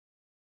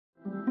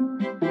Okay,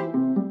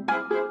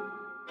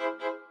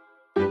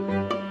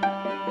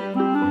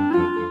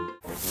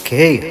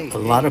 a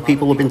lot of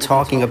people have been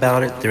talking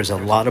about it. There's a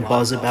lot of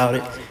buzz about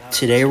it.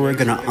 Today we're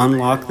going to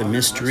unlock the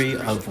mystery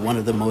of one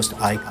of the most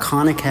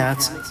iconic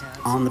hats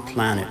on the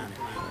planet,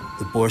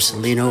 the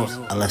Borsalino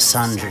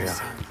Allessandria.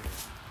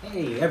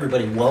 Hey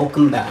everybody,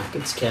 welcome back.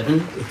 It's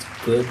Kevin. It's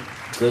good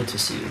to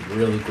see you.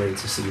 Really great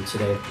to see you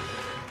today.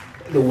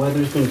 The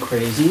weather's been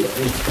crazy.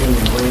 It's been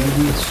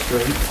raining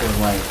straight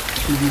for like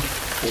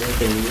 2-4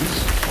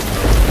 days.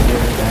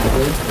 Very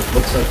badly. It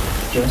looks like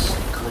it just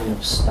kind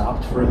of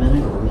stopped for a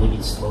minute, or maybe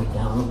it slowed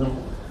down a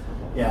little.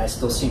 Yeah, I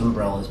still see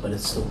umbrellas, but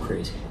it's still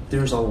crazy.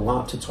 There's a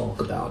lot to talk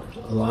about.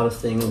 A lot of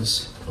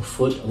things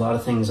afoot, a lot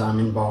of things I'm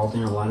involved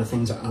in, a lot of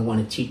things I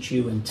want to teach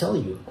you and tell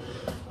you.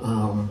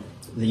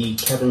 The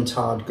Kevin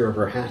Todd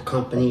Gerber Hat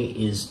Company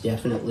is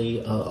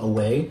definitely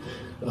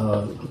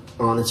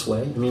on its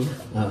way. I mean,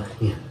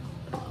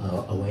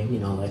 away, you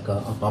know, like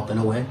up and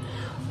away.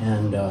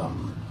 And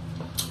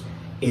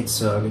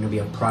it's going to be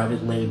a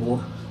private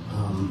label.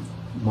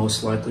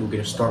 Most likely we're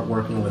going to start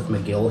working with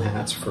McGill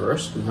hats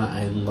first.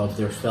 I love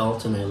their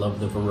felt and I love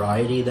the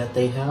variety that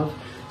they have.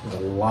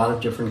 There's a lot of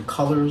different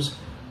colors,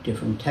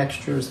 different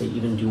textures. They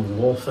even do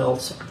wool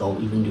felts.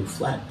 They'll even do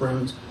flat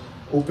brims,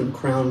 open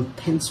crown,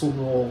 pencil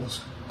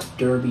rolls,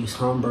 derbies,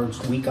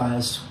 Homburgs. We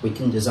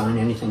can design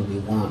anything we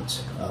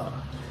want.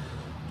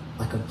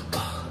 Like a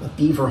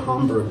beaver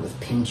Homburg with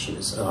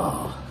pinches,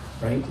 right?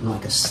 And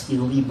like a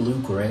steely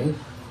blue-gray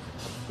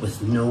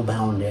with no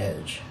bound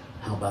edge.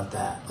 How about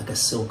that? Like a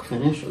silk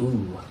finish?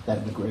 Ooh,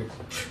 that'd be great.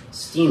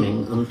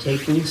 Steaming, I'm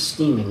taking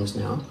steamings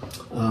now.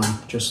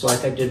 Just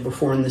like I did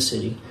before in the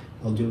city.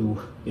 I'll do,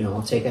 you know,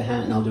 I'll take a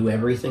hat and I'll do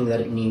everything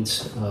that it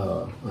needs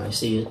when I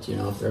see it. You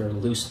know, if there are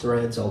loose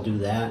threads, I'll do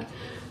that.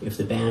 If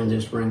the band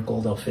is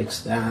wrinkled, I'll fix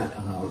that.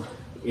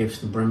 If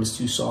the brim is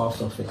too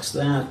soft, I'll fix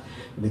that.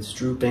 If it's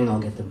drooping,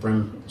 I'll get the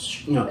brim,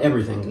 you know,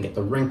 everything. I'll get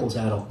the wrinkles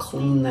out, I'll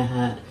clean the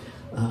hat.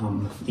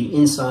 The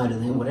inside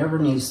and then whatever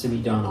needs to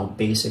be done, I'll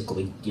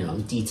basically, you know,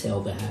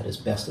 detail the hat as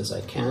best as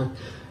I can.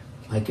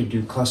 I could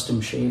do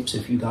custom shapes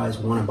if you guys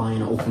want to buy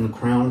an open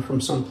crown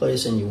from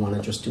someplace and you want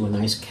to just do a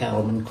nice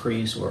cattleman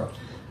crease or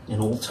an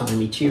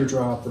old-timey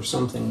teardrop or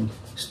something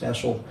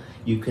special.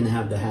 You can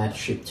have the hat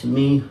shipped to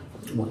me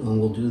and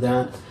we'll do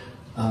that.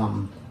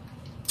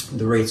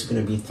 The rates are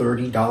going to be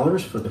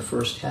 $30 for the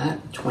first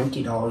hat,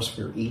 $20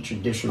 for each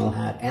additional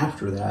hat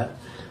after that,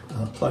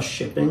 plus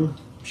shipping.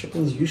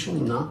 Shipping's usually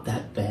not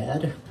that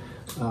bad.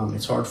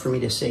 It's hard for me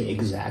to say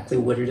exactly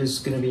what it is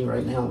going to be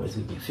right now. Is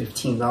it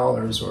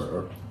 $15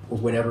 or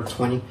whatever,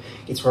 20?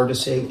 It's hard to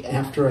say.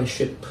 After I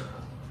ship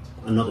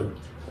another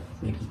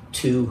maybe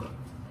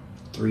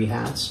 2-3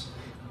 hats,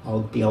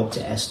 I'll be able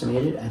to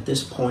estimate it. At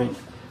this point,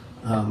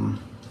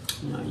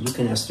 you know, you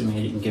can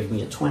estimate it and give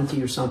me a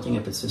 20 or something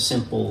if it's a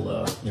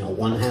simple, you know,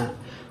 one hat.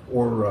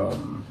 Or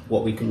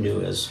what we can do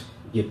is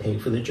you pay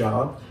for the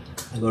job.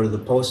 I go to the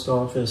post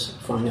office,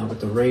 find out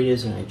what the rate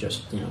is, and I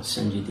just, you know,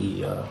 send you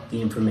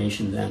the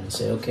information then and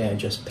say, okay, I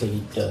just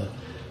paid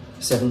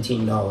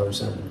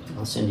 $17, and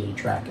I'll send you the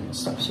tracking and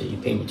stuff, so you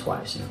pay me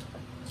twice, you know.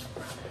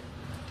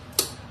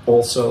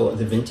 Also,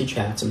 the vintage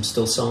hats, I'm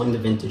still selling the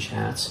vintage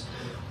hats.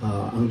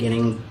 I'm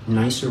getting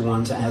nicer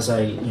ones as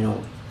I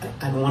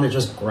don't want to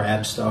just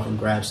grab stuff. I'm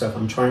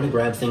trying to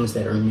grab things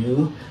that are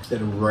new,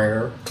 that are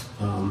rare.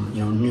 You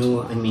know,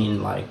 new, I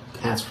mean like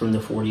hats from the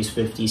 40s,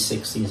 50s,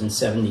 60s, and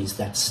 70s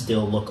that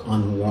still look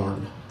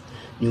unworn.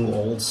 New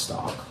old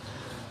stock.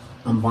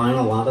 I'm buying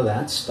a lot of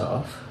that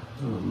stuff.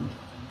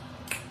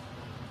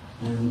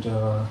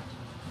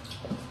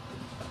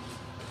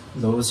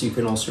 Those you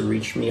can also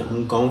reach me.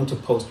 I'm going to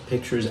post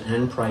pictures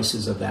and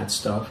prices of that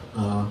stuff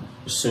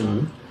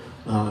soon.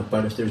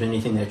 But if there's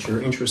anything that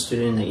you're interested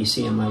in that you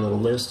see on my little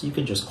list, you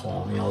could just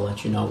call me. I'll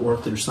let you know. Or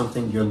if there's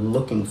something you're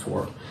looking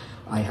for,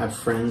 I have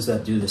friends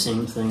that do the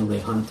same thing. They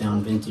hunt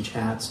down vintage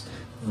hats,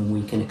 and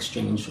we can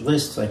exchange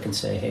lists. I can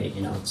say, hey,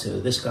 you know,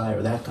 to this guy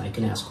or that guy. I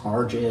can ask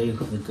RJ,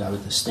 the guy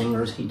with the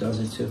stingers. He does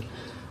it too.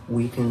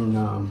 We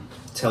can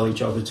tell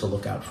each other to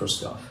look out for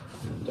stuff,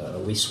 and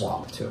we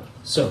swap too.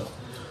 So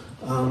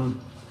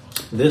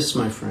this,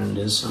 my friend,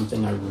 is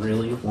something I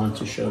really want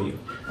to show you.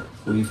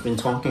 We've been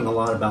talking a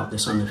lot about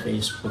this on the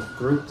Facebook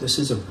group. This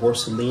is a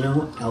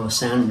Borsalino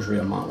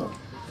Allessandria model.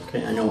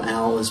 Okay, I know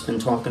Al has been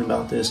talking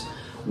about this.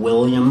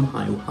 William,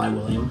 hi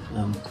William.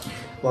 A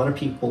lot of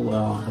people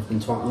have been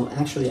talking.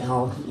 Actually,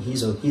 Al,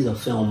 he's a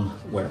film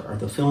wearer.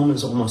 The film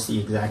is almost the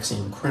exact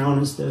same crown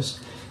as this.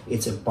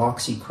 It's a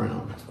boxy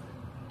crown.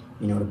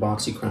 You know, the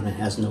boxy crown, it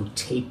has no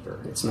taper.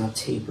 It's not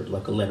tapered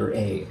like a letter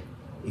A.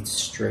 It's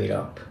straight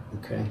up.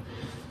 Okay.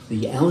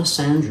 The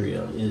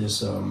Allessandria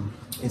is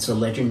it's a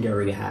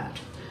legendary hat.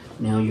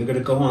 Now you're going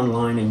to go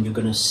online and you're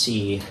going to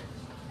see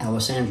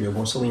Allessandria,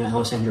 Borsalino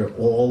Allessandria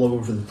all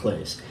over the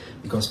place,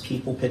 because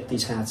people pick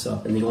these hats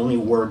up and the only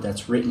word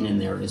that's written in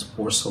there is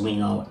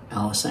Borsalino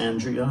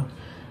Allessandria,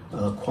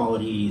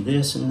 quality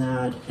this and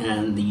that,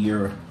 and the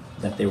year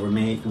that they were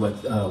made, when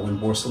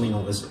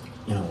Borsalino was,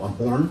 you know,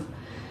 born.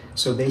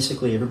 So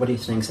basically everybody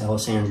thinks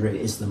Allessandria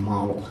is the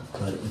model,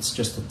 but it's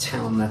just the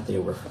town that they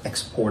were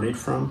exported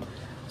from.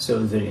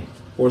 So the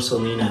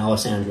Borsalino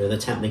Allessandria, the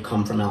town they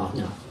come from,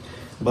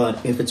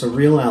 But if it's a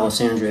real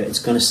Allessandria, it's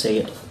going to say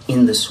it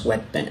in the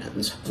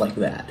sweatbands like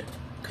that,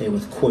 okay,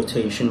 with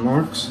quotation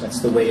marks.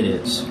 That's the way it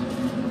is,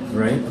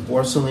 right? A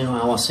Borsalino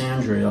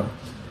Allessandria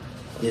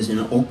is an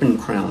open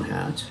crown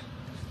hat,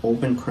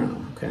 open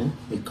crown, okay?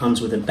 It comes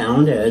with a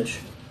bound edge,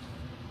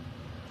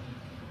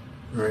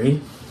 right?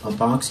 A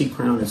boxy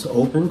crown is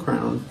open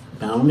crown,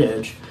 bound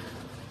edge.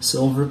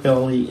 Silver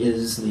belly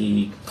is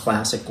the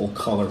classical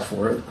color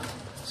for it.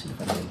 Let's see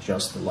if I can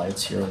adjust the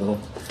lights here a little.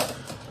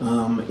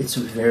 It's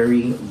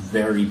very,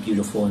 very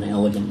beautiful and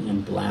elegant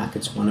in black.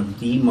 It's one of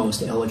the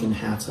most elegant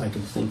hats I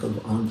can think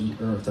of on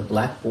the earth. A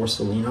black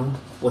Borsalino,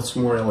 what's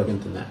more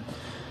elegant than that?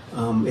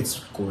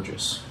 It's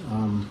gorgeous,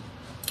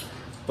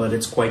 but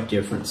it's quite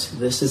different.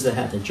 This is the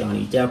hat that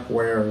Johnny Depp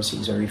wears.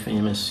 He's very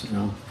famous, you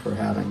know, for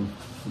having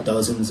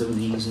dozens of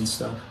these and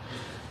stuff.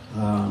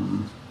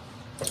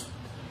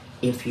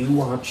 If you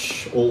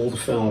watch old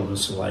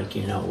films like,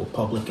 you know,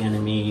 Public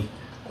Enemy,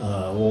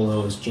 all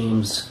those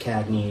James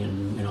Cagney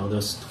and, you know,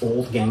 those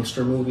old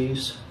gangster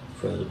movies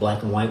for the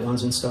black and white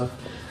ones and stuff,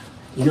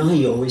 you know how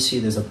you always see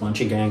there's a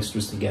bunch of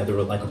gangsters together,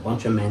 or like a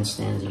bunch of men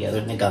standing together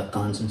and they got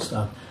guns and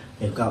stuff.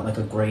 They've got like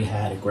a gray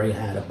hat, a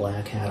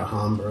black hat, a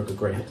Homburg, a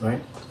gray hat,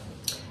 right?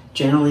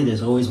 Generally,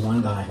 there's always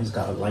one guy who's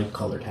got a light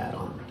colored hat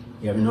on.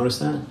 You ever notice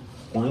that?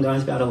 One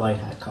guy's got a light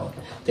hat color.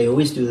 They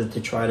always do that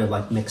to try to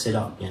like mix it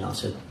up, you know,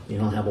 so you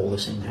don't have all the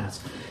same hats.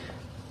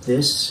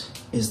 This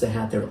is the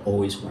hat they're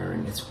always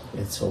wearing.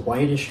 It's a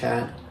whitish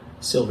hat,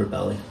 silver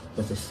belly,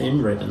 with a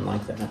thin ribbon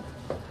like that.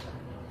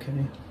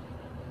 Okay.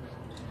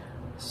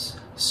 It's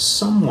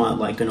somewhat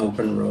like an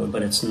open road,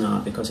 but it's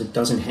not, because it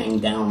doesn't hang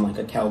down like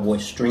a cowboy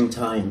string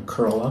tie and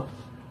curl up.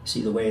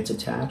 See the way it's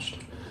attached?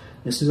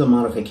 This is a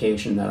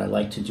modification that I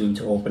like to do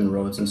to open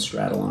roads and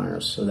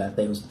straddliners so that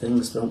those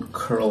things don't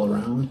curl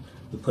around.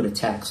 You put a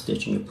tack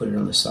stitch and you put it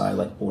on the side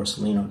like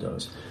Borsalino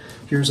does.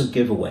 Here's a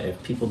giveaway.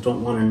 If people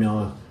don't want to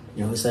know,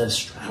 you know, is that a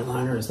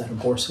straddliner? Is that a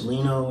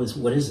Borsalino?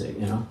 What is it,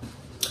 you know?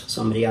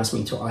 Somebody asked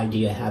me to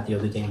ID a hat the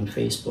other day on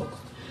Facebook.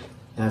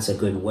 That's a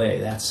good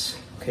way. That's,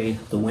 okay,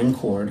 the wind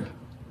cord,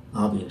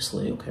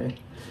 obviously, okay?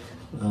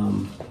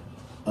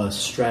 A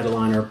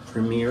Stratoliner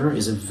Premier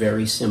is a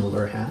very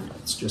similar hat.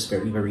 It's just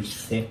very, very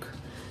thick.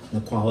 The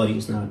quality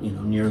is not, you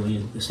know, nearly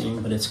the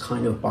same, but it's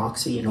kind of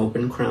boxy and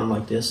open crown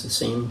like this, the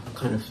same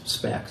kind of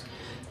specs.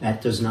 That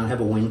does not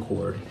have a wing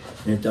cord,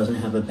 and it doesn't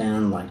have a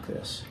band like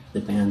this. The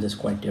band is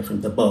quite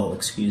different. The bow,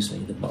 excuse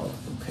me, the bow,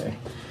 okay?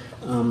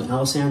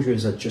 Allessandria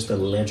is just a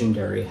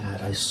legendary hat.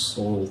 I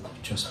sold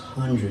just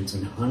hundreds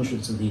and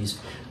hundreds of these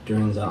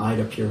during the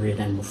Ida period,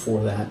 and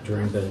before that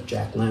during the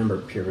Jack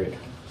Lambert period.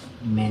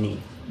 Many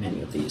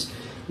of these.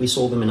 We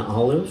sold them in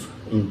olive,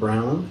 in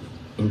brown,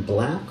 in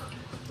black,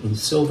 in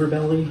silver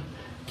belly.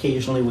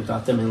 Occasionally we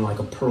got them in like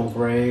a pearl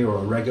gray or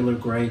a regular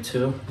gray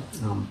too.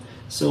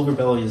 Silver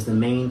belly is the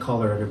main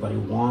color everybody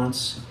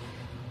wants.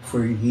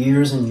 For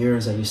years and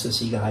years I used to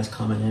see guys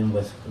coming in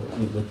with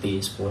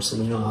these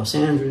Borsalino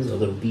Allessandrias, a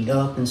little beat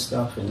up and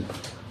stuff, and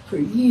for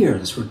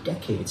years, for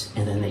decades,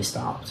 and then they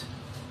stopped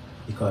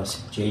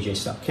because JJ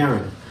stopped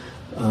carrying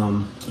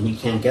them. And you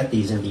can't get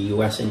these in the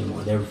US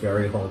anymore. They're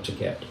very hard to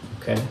get,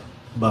 okay?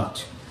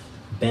 But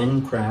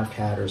Ben Craft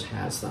Hatters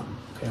has them,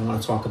 okay? I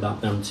want to talk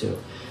about them too.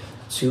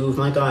 Two of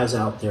my guys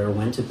out there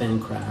went to Ben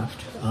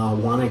Craft.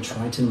 One, I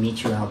tried to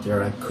meet you out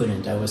there. I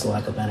couldn't. I was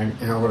like about an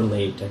hour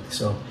late,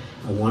 so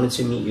I wanted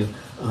to meet you.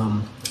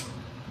 And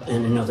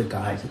another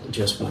guy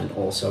just went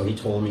also. He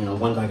told me, you know,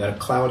 one guy got a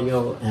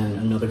Claudio and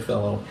another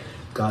fellow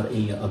got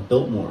a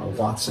Biltmore, a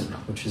Watson,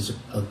 which is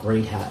a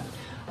great hat.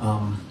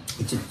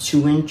 It's a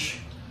 2-inch,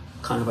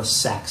 kind of a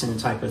Saxon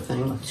type of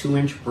thing, a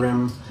 2-inch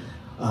brim,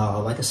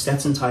 like a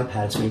Stetson type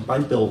hat. It's made by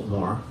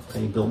Biltmore,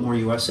 okay, Biltmore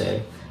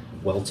USA,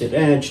 welted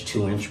edge,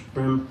 2-inch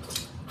brim,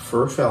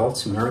 fur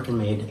felt, American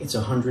made. It's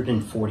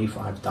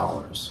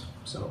 $145.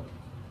 So,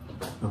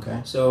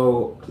 okay.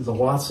 So the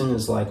Watson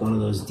is like one of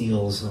those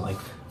deals, like,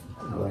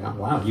 you know, like,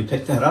 wow, you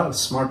picked that up.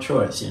 Smart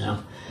choice, you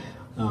know.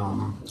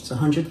 It's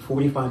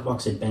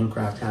 $145 at Ben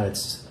Craft Hat.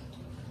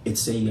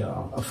 It's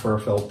a fur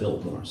felt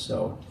Biltmore,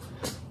 so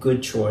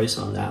good choice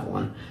on that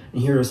one.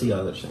 And here's the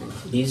other thing.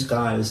 These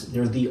guys,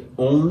 they're the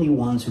only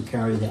ones who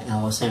carry the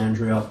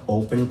Allessandria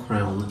open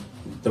crown,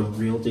 the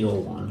real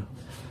deal one,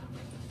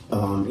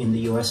 in the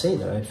USA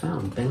that I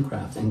found, Ben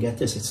Craft. And get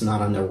this, it's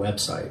not on their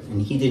website.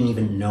 And he didn't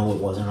even know it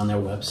wasn't on their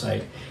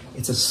website.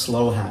 It's a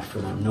slow hat for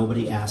them.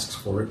 Nobody asks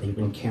for it. They've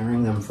been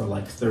carrying them for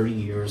like 30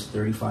 years,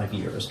 35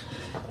 years.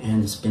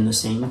 And it's been the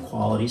same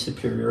quality,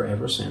 superior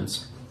ever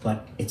since.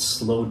 But it's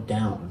slowed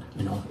down,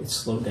 you know, it's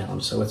slowed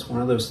down. So it's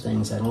one of those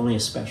things that only a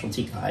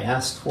specialty guy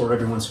asks for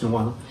every once in a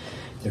while.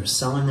 They're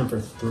selling them for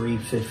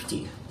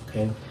 $350,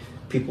 okay?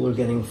 People are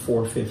getting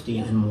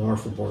 $450 and more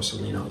for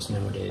Borsalinos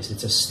nowadays.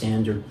 It's a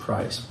standard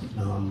price.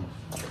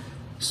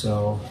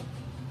 So,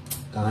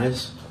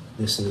 guys,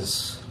 this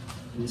is,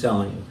 I'm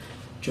telling you,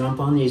 jump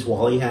on these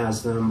while he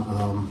has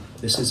them.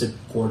 This is a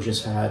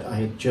gorgeous hat.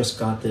 I just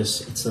got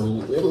this. It's a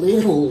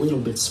little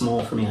bit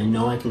small for me. I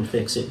know I can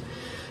fix it.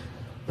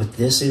 But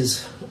this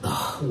is,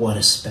 oh, what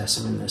a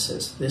specimen this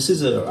is. This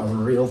is a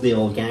real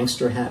deal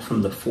gangster hat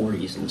from the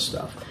 40s and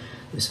stuff.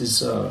 This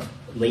is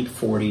late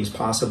 40s,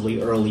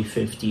 possibly early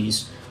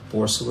 50s,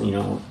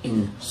 Borsalino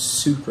in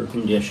super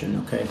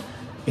condition, okay?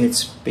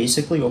 It's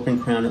basically open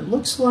crown. It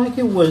looks like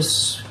it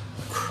was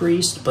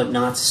creased but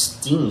not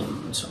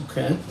steamed,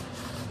 okay?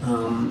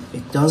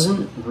 It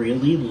doesn't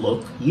really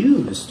look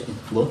used.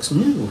 It looks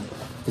new.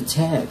 The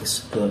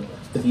tags, the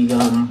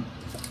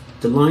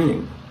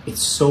lining,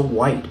 it's so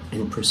white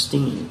and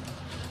pristine.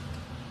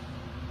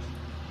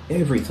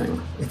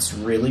 Everything, it's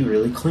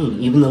really clean.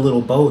 Even the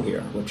little bow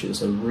here, which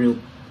is a real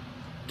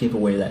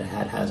giveaway that a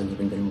hat hasn't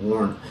even been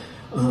worn.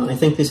 I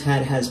think this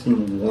hat has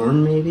been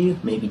worn,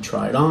 maybe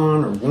tried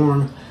on or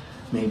worn.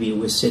 Maybe it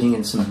was sitting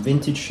in some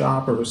vintage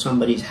shop or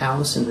somebody's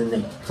house and then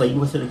they played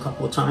with it a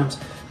couple of times.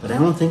 But I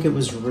don't think it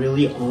was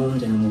really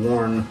owned and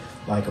worn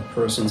like a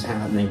person's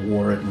hat and they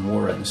wore it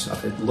and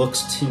stuff. It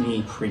looks to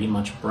me pretty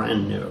much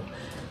brand new.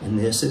 And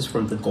this is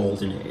from the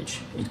golden age.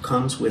 It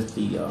comes with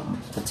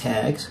the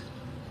tags,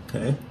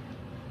 okay?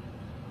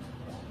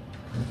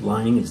 The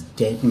lining is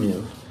dead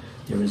new.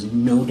 There is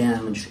no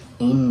damage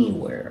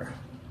anywhere.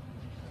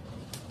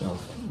 Well,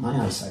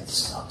 my eyesight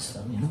sucks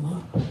though, you know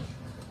what?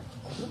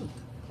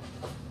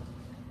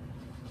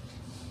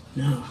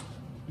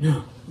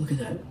 No, look at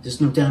that. There's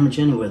no damage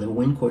anywhere. The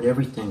wind cord,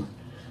 everything.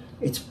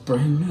 It's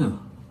brand new.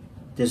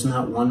 There's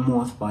not one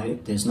moth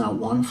bite. There's not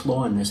one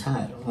flaw in this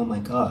hat. Oh my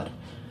God.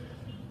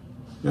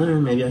 No,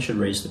 maybe I should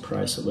raise the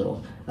price a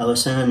little.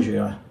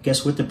 Allessandria.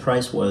 Guess what the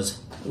price was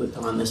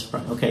on this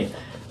price? Okay,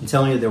 I'm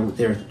telling you,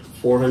 they're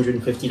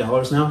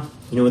 $450 now.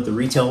 You know what the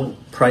retail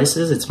price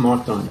is? It's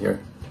marked on here.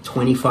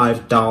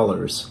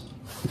 $25.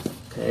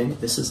 Okay,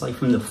 this is like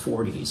from the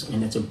 40s,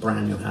 and it's a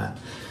brand new hat.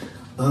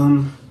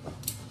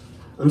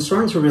 I'm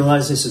starting to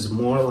realize this is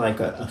more like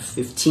a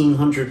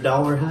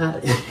 $1,500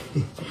 hat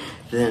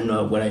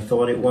than what I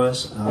thought it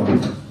was.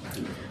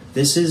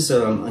 This is, you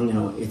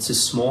know, it's a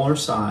smaller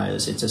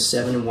size. It's a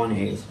 7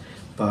 1/8,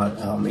 but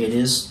it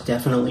is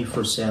definitely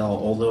for sale,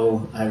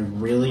 although I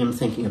really am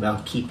thinking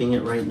about keeping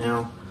it right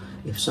now.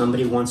 If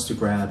somebody wants to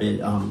grab it,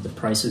 the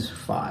price is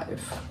 $5,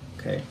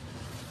 okay?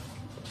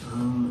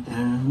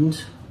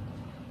 And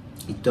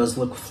it does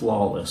look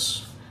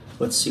flawless.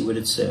 Let's see what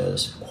it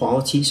says.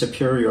 Quality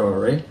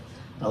Superiore,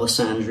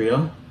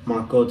 Allessandria,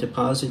 Marco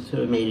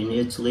Deposito, made in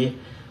Italy,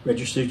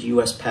 registered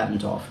U.S.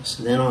 Patent Office.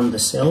 And then on the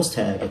sales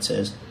tag it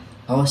says,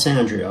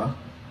 Allessandria,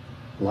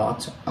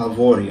 lot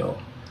Avorio,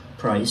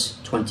 price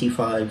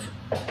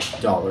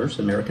 $25,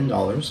 American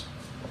dollars.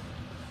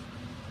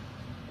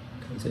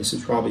 Okay, this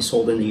is probably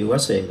sold in the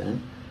USA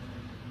then.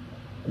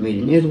 Made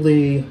in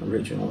Italy,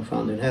 original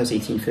founded has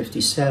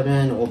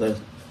 1857, all the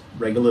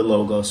regular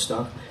logo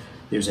stuff.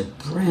 There's a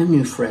brand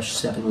new fresh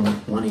 7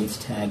 1/8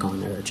 tag on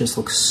there. It just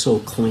looks so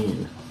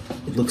clean.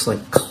 It looks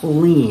like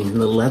clean,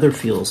 and the leather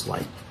feels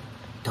like,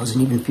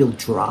 doesn't even feel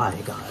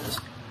dry, guys.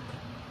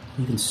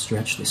 You can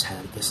stretch this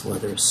hat. This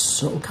leather is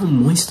so, look how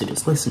moist it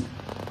is. Listen.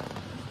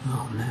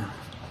 Oh man.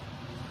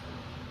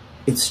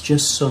 It's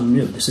just so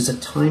new. This is a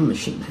time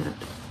machine hat.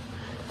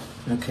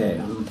 Okay,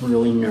 I'm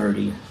really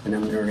nerdy, and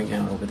I'm nerding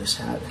out over this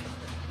hat.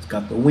 It's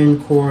got the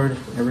wind cord.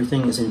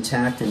 Everything is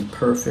intact and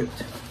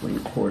perfect.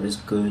 Wind cord is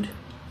good.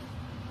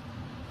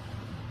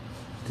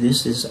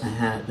 This is a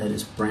hat that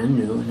is brand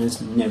new and has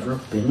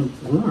never been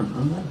worn.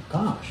 Oh my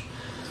gosh.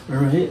 All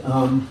right.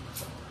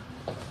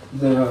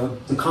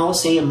 The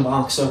Coliseum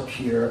box up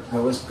here, I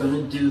was going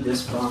to do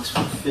this box for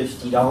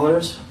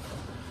 $50.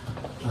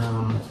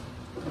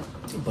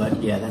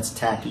 But yeah, that's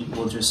tacky.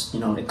 We'll just,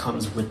 you know, it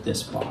comes with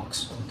this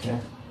box,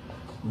 okay?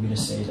 I'm going to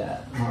say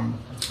that.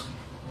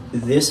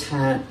 This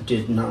hat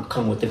did not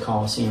come with the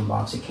Coliseum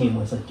box. It came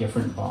with a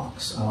different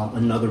box,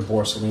 another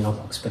Borsalino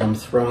box, but I'm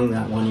throwing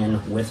that one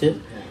in with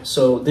it.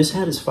 So this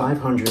hat is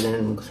 $500, and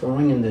I'm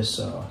throwing in this,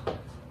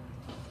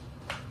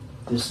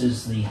 this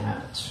is the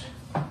hat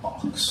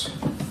box.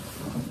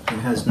 It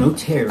has no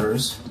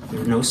tears,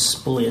 there are no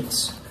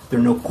splits, there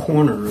are no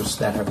corners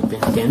that have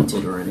been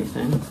dented or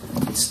anything.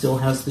 It still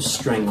has the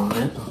string on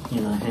it,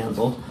 in a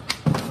handle.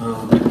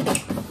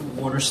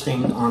 Water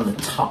stain on the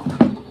top.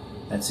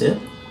 That's it.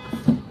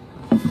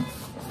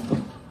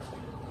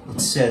 It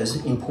says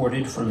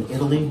imported from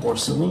Italy,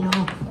 Borsalino.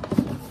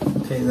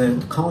 Okay,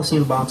 the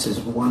Coliseum box is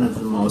one of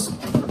the most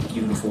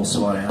beautiful,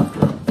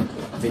 sought-after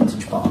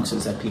vintage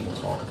boxes that people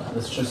talk about.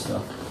 It's just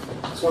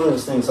it's one of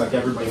those things like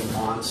everybody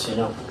wants, you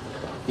know.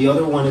 The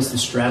other one is the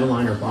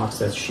Stratoliner box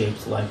that's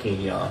shaped like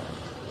a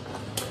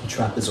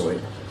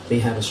trapezoid. They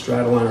have a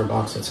Stratoliner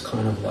box that's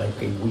kind of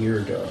like a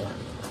weird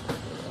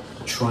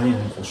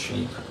triangle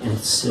shape, and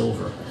it's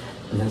silver.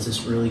 And has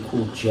this really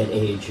cool Jet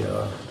Age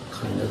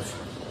kind of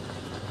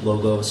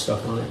logo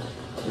stuff on it.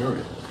 All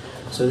right.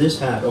 So this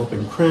hat,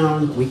 open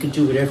crown, we could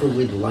do whatever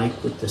we'd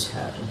like with this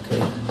hat,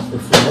 okay?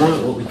 If we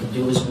want, what we could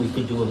do is we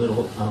could do a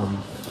little,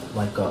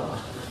 like, how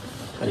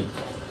do you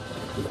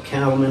call it?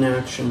 Cattleman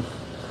action.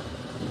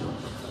 You know,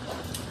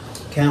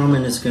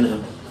 Cattleman is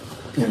gonna,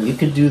 you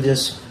could do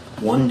this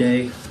one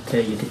day,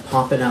 okay, you could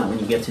pop it out when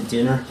you get to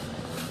dinner.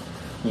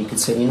 You could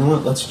say, you know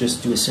what, let's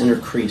just do a center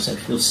crease. I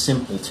feel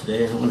simple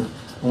today. I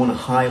want a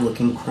high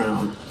looking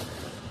crown.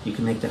 You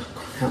can make the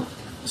crown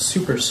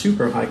super,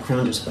 super high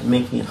crown just by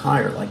making it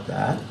higher like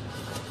that.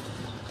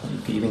 You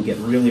could even get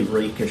really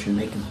rakish and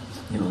make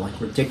it, like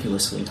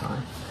ridiculously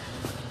high.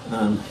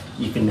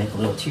 You can make a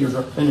little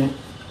teardrop in it.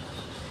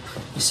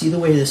 You see the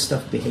way this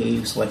stuff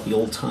behaves, like the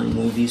old time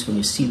movies, when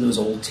you see those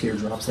old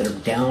teardrops that are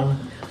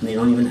down and they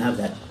don't even have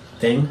that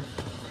thing?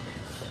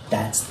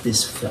 That's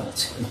this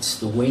felt. It's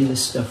the way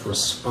this stuff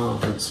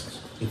responds.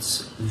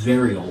 It's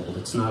very old.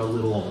 It's not a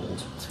little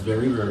old. It's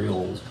very, very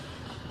old.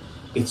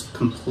 It's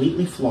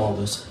completely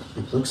flawless.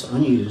 It looks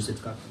unused.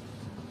 It's got,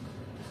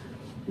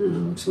 it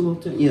looks a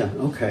little, yeah,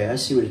 okay, I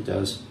see what it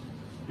does.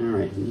 All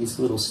right, it needs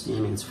a little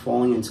steaming. It's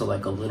falling into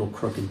like a little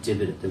crooked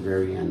divot at the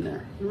very end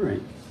there. All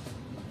right.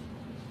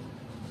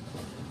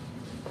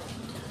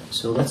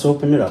 So let's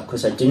open it up,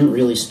 because I didn't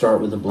really start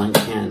with a blank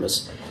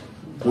canvas.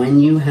 When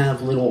you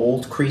have little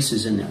old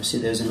creases in there, see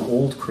there's an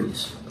old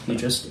crease.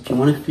 If you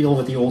want to feel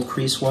what the old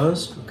crease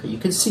was, okay, you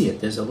can see it.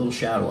 There's a little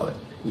shadow of it.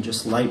 You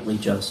just lightly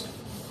there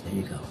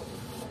you go.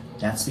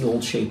 That's the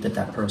old shape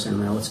that person,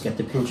 now let's get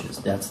the pinches.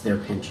 That's their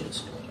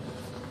pinches.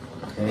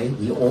 Okay,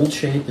 the old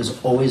shape is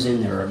always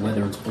in there,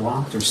 whether it's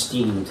blocked or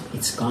steamed,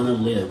 it's gonna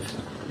live.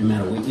 No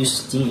matter what you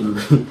steam,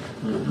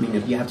 I mean,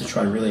 if you have to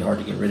try really hard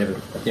to get rid of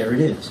it, but there it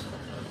is.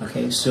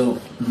 Okay,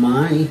 so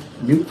my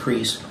new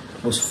crease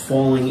was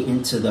falling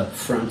into the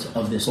front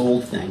of this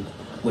old thing,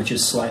 which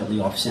is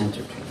slightly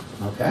off-centered.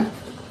 Okay?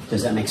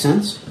 Does that make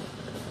sense?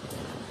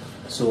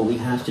 So what we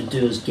have to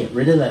do is get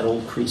rid of that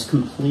old crease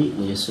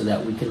completely so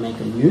that we can make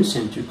a new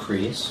center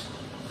crease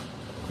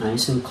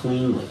nice and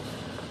cleanly.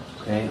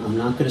 Okay? I'm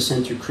not going to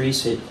center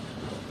crease it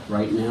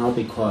right now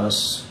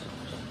because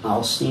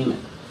I'll steam it.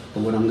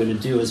 But what I'm going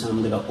to do is I'm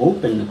going to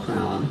open the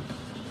crown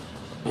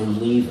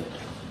and leave it.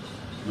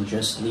 And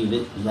just leave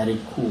it, let it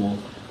cool,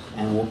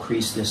 and we'll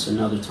crease this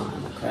another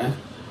time, okay?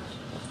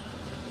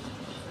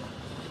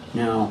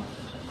 Now,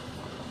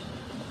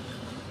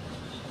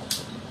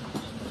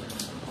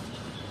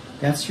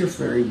 that's your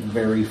very,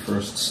 very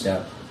first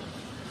step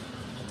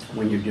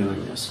when you're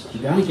doing this.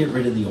 You gotta get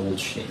rid of the old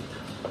shape.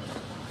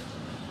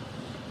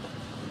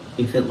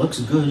 If it looks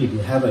good, if you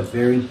have a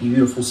very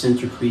beautiful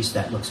center crease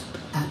that looks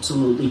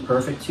absolutely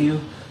perfect to you,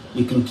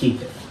 you can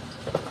keep it,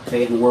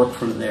 okay, and work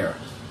from there.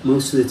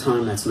 Most of the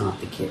time, that's not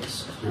the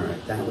case. All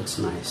right, that looks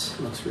nice.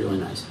 It looks really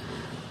nice.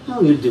 Now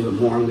I'm going to do it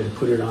more. I'm going to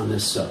put it on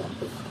this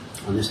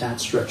hat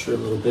stretcher a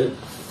little bit.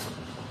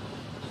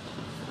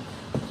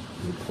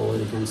 And pull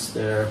it against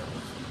there.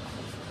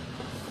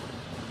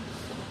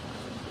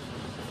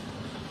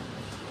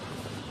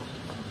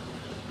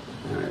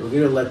 All right, we're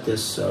going to let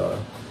this.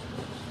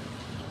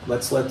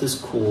 Let's let this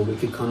cool. We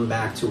could come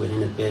back to it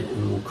in a bit,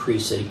 and we'll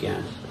crease it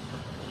again.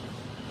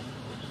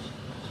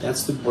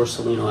 That's the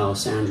Borsellino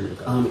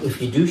Allessandria.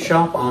 If you do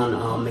shop on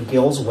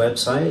McGill's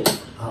website,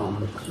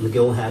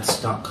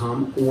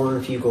 McGillHats.com, or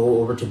if you go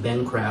over to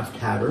Ben Craft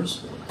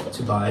Hatters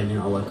to buy,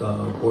 like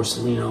a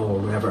Borsellino or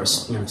whatever,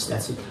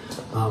 that's it.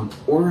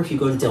 Or if you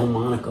go to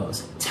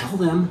Delmonico's, tell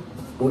them,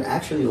 or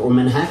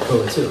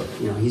Manhatco too.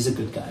 He's a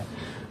good guy,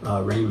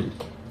 Raymond.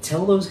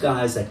 Tell those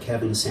guys that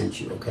Kevin sent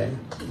you, okay?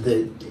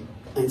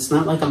 It's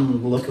not like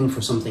I'm looking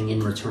for something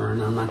in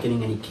return. I'm not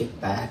getting any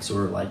kickbacks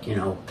or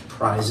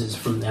prizes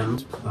from them.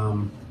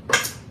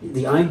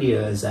 The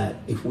idea is that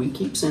if we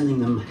keep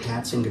sending them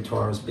hats and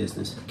guitars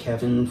business,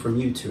 Kevin from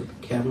YouTube,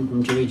 Kevin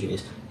from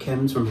JJ's,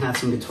 Kevin's from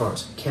Hats and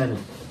Guitars, Kevin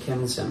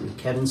sent me,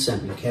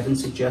 Kevin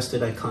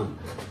suggested I come.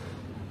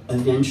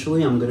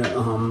 Eventually I'm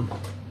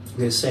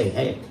gonna say,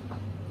 hey,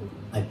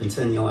 I've been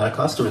sending you a lot of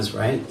customers,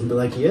 right? And be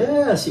like,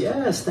 yes,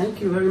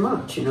 thank you very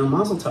much,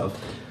 mazel tov.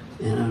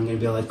 And I'm going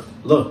to be like,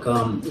 look,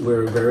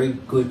 we're a very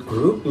good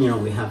group. We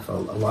have a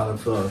lot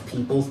of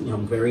people,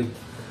 very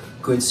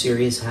good,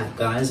 serious hat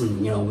guys.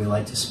 And, we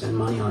like to spend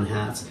money on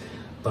hats.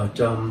 But,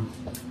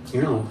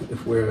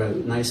 if we're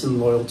nice and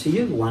loyal to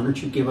you, why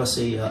don't you give us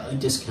a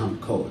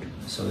discount code?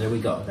 So there we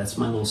go. That's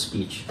my little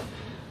speech,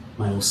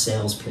 my little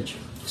sales pitch.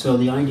 So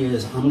the idea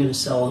is I'm going to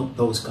sell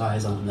those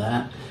guys on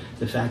that.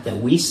 The fact that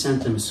we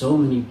sent them so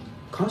many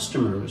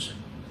customers.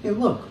 Hey,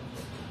 look.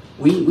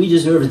 We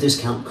deserve a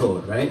discount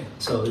code, right?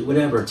 So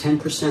whatever,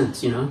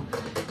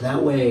 10%,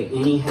 That way,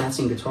 any hats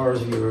and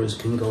guitars viewers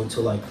can go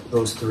to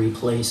those 3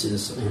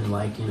 places and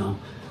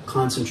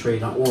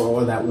concentrate on,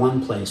 or that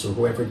one place, or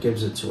whoever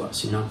gives it to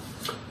us,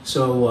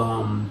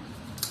 So,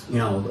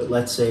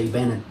 let's say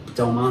Ben at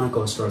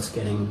Delmonico starts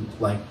getting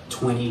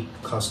 20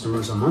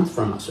 customers a month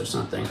from us or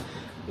something,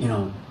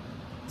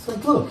 It's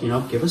like, look,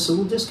 give us a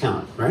little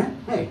discount, right?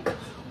 Hey,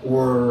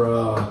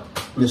 or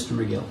Mr.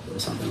 McGill or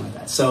something like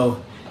that.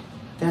 So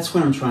that's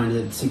what I'm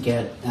trying to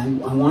get. I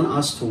want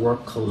us to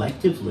work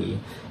collectively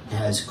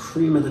as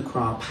cream of the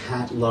crop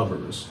hat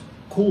lovers,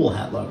 cool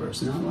hat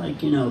lovers, not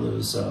like,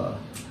 those,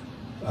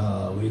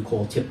 what do you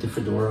call tip the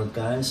fedora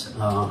guys,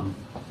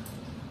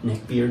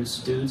 neck beards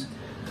dudes.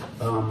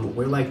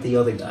 We're like the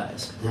other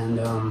guys.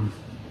 And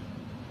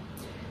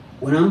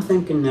What I'm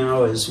thinking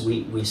now is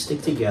we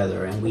stick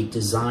together and we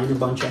design a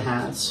bunch of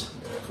hats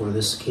for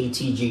this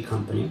KTG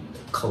company,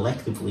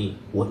 collectively,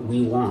 what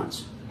we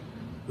want.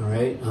 All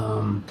right.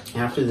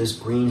 After this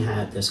green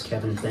hat, this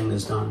Kevin thing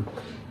is done,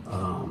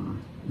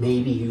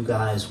 maybe you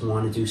guys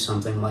want to do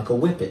something like a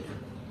Whippet,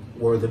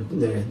 or the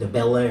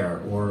Bel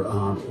Air, or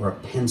a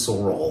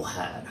pencil roll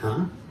hat,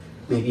 huh?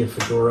 Maybe a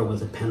fedora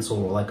with a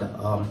pencil roll, like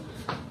a.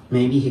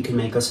 Maybe he could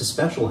make us a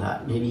special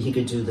hat. Maybe he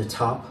could do the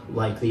top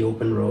like the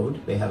Open Road.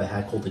 They have a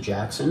hat called the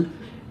Jackson,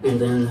 and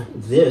then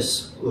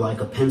this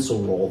like a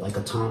pencil roll, like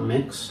a Tom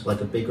Mix,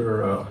 like a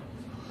bigger.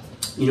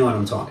 You know what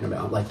I'm talking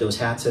about, like those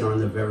hats that are on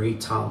the very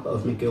top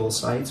of McGill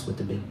sites with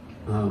the big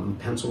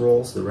pencil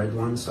rolls, the red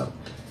ones, stuff.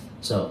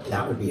 So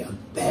that would be a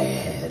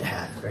bad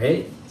hat,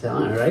 right?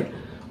 All right.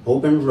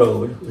 Open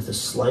Road with a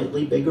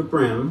slightly bigger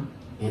brim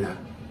and a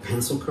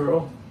pencil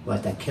curl,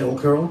 like that kettle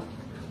curl.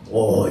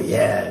 Oh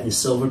yeah, and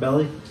silver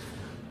belly.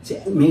 See,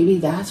 maybe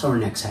that's our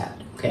next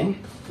hat, okay?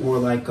 Or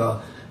like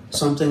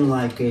something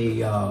like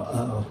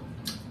a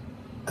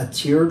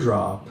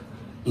teardrop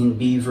in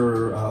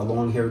beaver,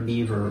 long-haired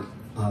beaver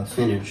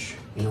finish,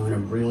 you know, in a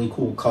really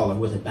cool color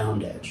with a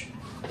bound edge.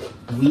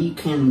 We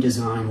can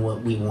design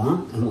what we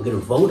want, and we're going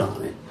to vote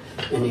on it.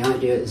 And the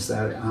idea is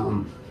that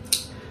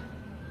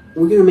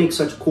we're going to make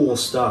such cool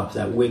stuff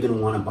that we're going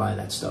to want to buy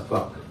that stuff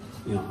up.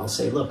 You know, I'll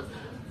say, look,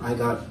 I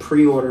got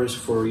pre-orders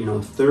for, you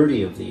know,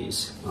 30 of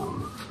these.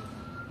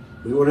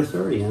 We order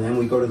 30, and then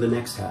we go to the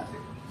next hat.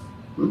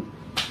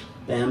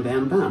 Bam,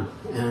 bam, bam.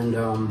 And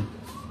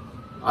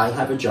I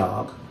have a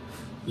job.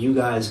 You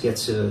guys get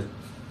to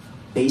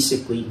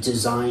basically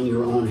design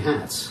your own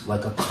hats,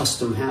 like a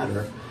custom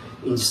hatter.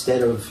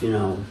 Instead of, you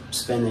know,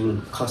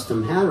 spending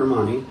custom hatter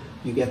money,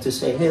 you get to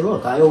say, hey,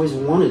 look, I always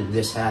wanted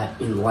this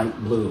hat in light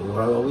blue,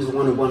 or I always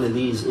wanted one of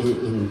these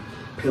in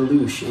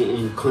peluche,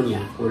 in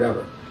cognac,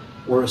 whatever.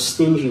 Or a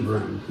stingy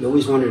brim. You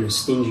always wanted a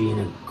stingy in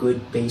a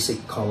good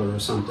basic color or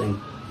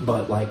something,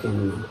 but like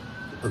in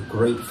a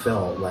great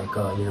felt, like,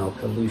 you know,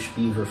 peluche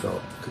beaver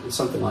felt,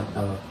 something like,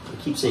 I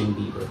keep saying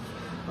beaver,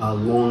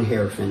 long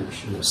hair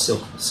finish, you know,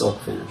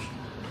 silk finish.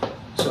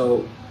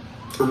 So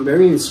I'm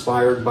very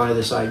inspired by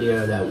this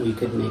idea that we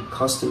could make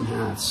custom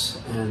hats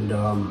and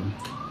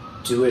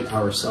do it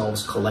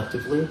ourselves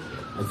collectively.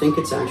 I think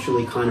it's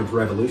actually kind of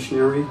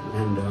revolutionary,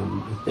 and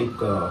I think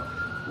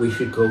we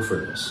should go for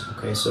this.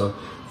 Okay, so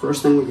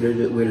first thing we're going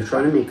to do, we're going to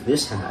try to make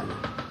this hat.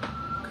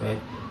 Okay,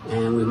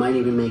 and we might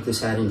even make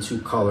this hat in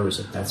 2 colors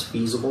if that's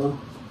feasible.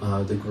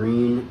 The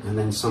green, and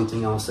then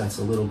something else that's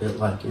a little bit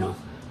like, you know,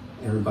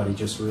 everybody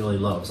just really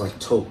loves, like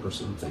taupe or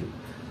something.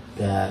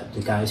 That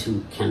the guys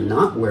who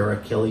cannot wear a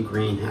Kelly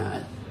green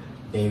hat,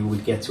 they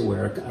would get to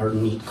wear a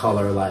neat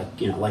color like,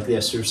 you know, like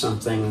this or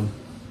something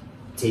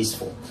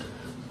tasteful,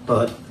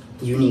 but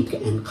unique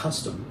and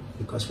custom,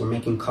 because we're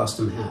making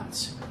custom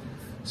hats.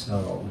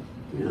 So,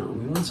 you know,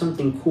 we want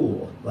something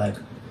cool, like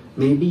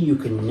maybe you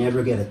can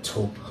never get a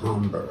taupe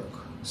Homburg,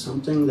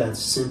 something that's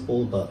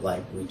simple, but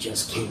like we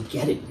just can't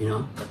get it, you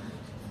know?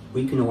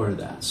 We can order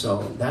that.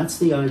 So that's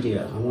the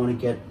idea. I want to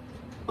get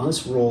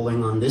us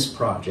rolling on this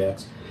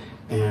project,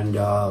 and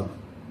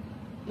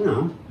you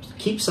know,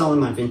 keep selling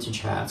my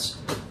vintage hats,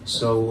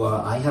 so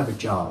I have a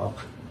job,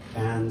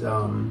 and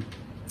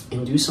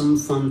do some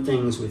fun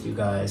things with you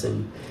guys.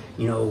 And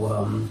you know,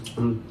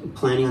 I'm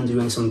planning on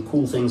doing some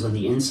cool things on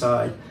the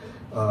inside,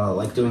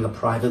 like doing a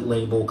private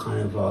label kind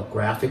of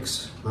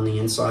graphics on the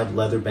inside,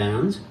 leather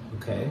band.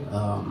 Okay,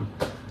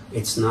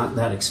 it's not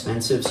that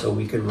expensive, so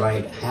we could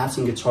write hats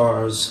and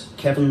guitars,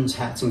 Kevin's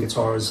Hats and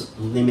Guitars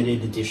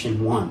limited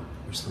edition 1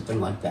 or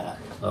something like that.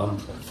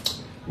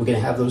 We're going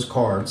to have those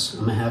cards.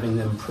 I'm having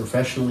them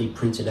professionally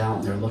printed out,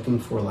 and they're looking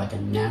for like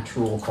a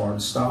natural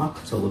card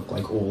stock to look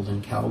like old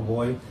and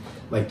cowboy,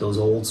 like those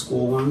old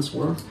school ones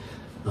were.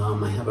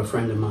 I have a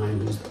friend of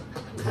mine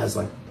who has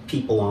like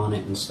people on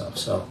it and stuff.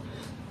 So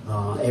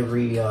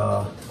every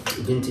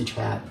vintage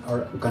hat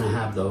are going to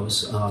have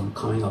those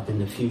coming up in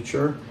the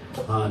future.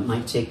 It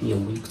might take me a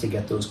week to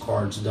get those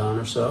cards done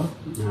or so,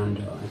 and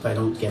if I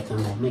don't get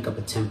them, I'll make up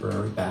a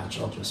temporary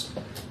batch. I'll just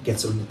get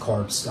some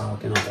card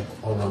stock and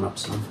I'll run up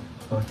some.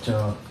 But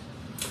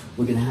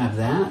we're going to have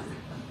that.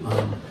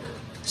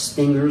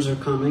 Stingers are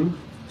coming,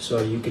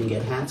 so you can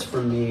get hats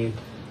from me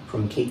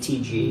from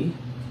KTG,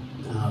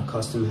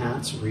 custom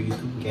hats, where you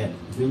can get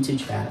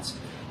vintage hats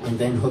and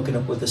then hook it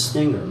up with a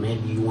stinger.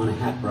 Maybe you want a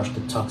hat brush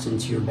that tucks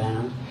into your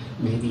band.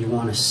 Maybe you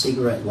want a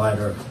cigarette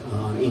lighter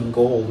in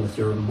gold with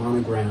your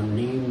monogram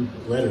name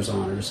letters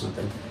on it or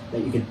something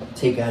that you could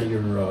take out of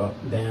your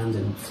band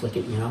and flick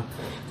it, you know.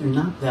 They're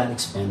not that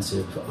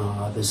expensive.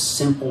 The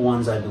simple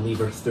ones, I believe,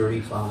 are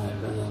 $35.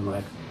 And then,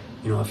 like,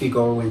 you know, if you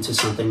go into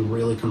something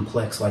really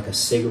complex like a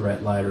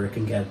cigarette lighter, it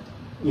can get,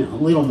 you know, a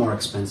little more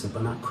expensive,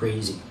 but not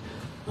crazy.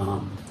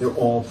 They're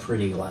all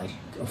pretty, like,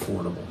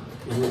 affordable.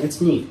 And it's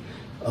neat.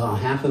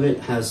 Half of it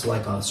has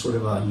like a sort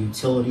of a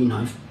utility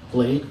knife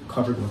blade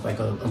covered with like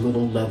a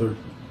little leather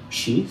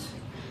sheath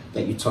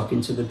that you tuck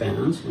into the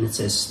band, and it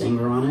says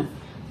Stinger on it.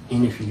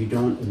 And if you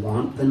don't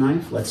want the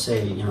knife, let's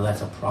say, you know,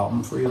 that's a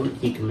problem for you,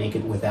 you can make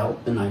it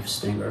without the knife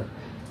stinger.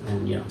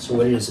 And you know, so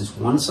what it is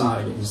one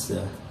side is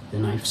the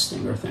knife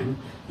stinger thing.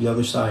 The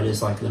other side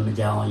is like the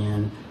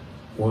medallion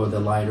or the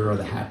lighter or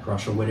the hat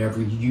brush or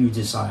whatever you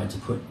decide to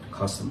put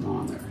custom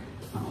on there.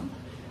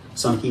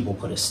 Some people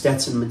put a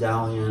Stetson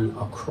medallion,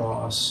 a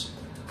cross,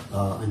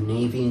 a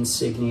Navy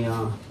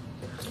insignia,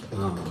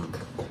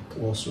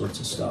 all sorts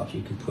of stuff.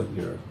 You could put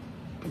your,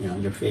 you know,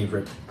 your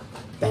favorite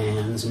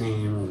band's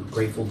name or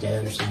Grateful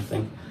Dead or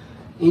something.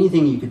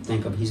 Anything you could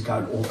think of. He's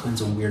got all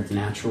kinds of weird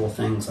natural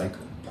things like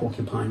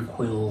porcupine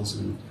quills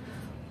and,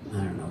 I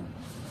don't know,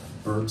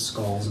 bird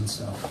skulls and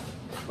stuff.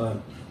 But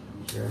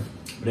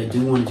I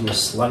do want to do a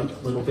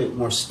slight little bit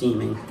more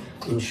steaming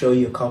and show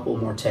you a couple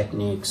more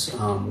techniques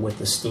with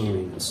the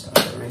steaming and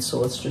stuff. All right, so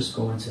let's just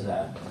go into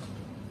that.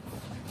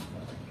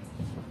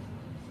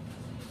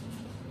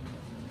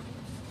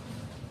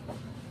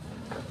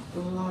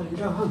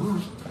 La-di-da,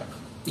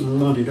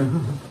 la-di-da.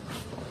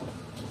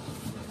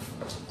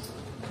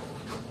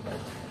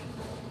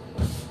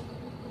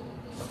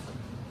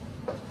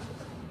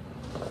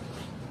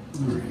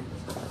 All right.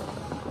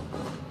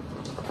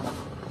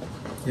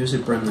 There's a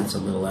brim that's a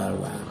little out of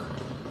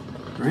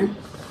whack. All right?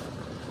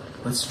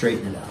 Let's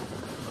straighten it out.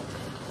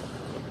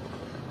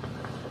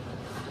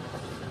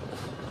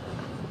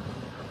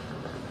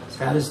 This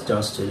hat is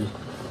dusted.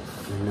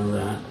 I know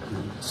that.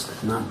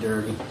 It's not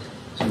dirty.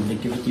 So I'm going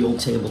to give it the old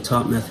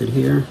tabletop method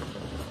here.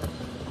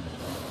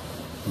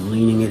 I'm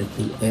leaning it at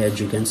the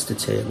edge against the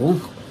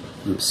table.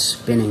 I'm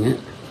spinning it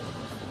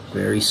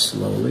very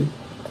slowly.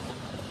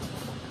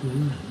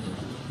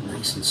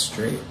 Nice and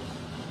straight.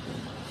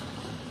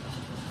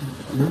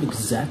 Not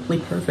exactly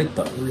perfect,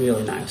 but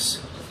really nice.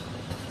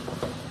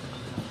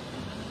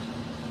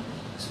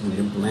 So I'm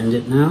going to blend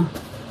it now,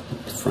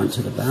 the front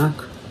to the back.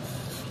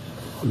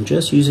 I'm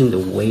just using the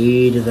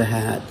weight of the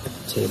hat at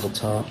the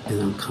tabletop,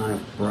 and I'm kind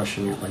of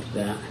brushing it like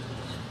that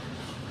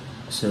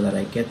so that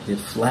I get the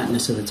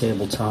flatness of the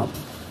tabletop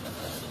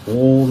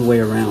all the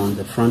way around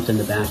the front and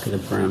the back of the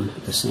brim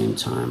at the same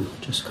time.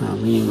 Just kind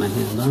of leaning my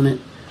hand on it,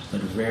 but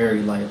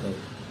very lightly.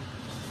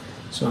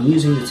 So I'm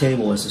using the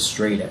table as a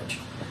straight edge.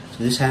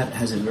 So this hat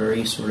has a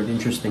very sort of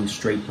interesting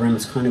straight brim.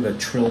 It's kind of a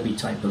trilby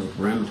type of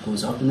brim. It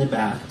goes up in the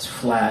back, it's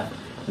flat,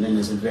 and then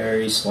there's a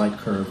very slight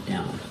curve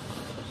down.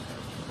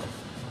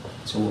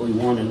 So what we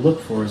want to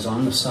look for is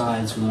on the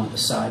sides, we want the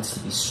sides to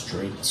be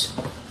straight.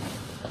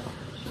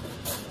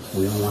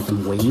 We don't want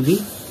them wavy.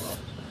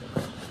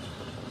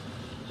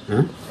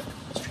 Huh?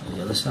 Let's try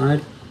the other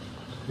side.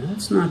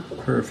 That's not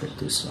perfect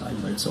this side,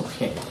 but it's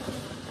okay.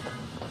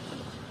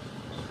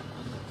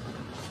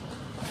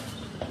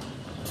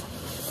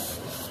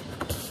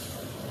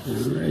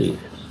 Alrighty.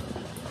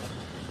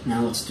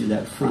 Now let's do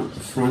that front. The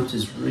front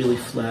is really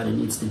flat. It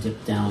needs to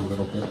dip down a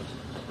little bit.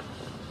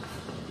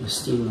 I'm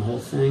steam the whole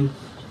thing.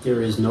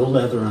 There is no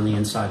leather on the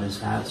inside of this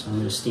hat, so I'm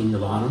going to steam the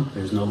bottom.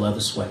 There's no leather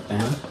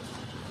sweatband.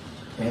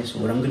 Okay, so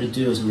what I'm going to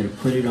do is I'm going to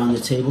put it on the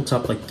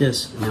tabletop like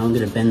this. Now I'm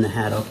going to bend the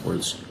hat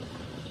upwards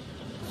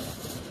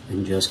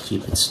and just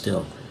keep it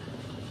still.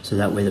 So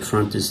that way the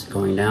front is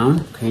going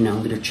down. Okay, now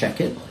I'm going to check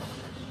it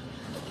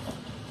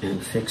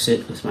and fix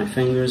it with my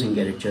fingers and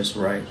get it just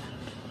right.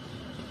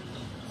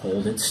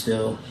 Hold it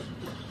still.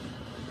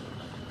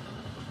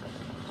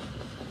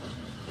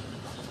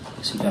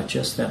 So you got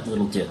just that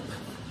little dip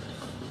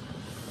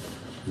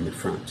in the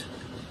front.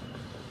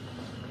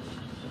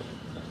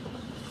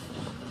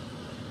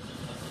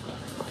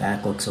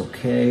 Back looks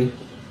okay.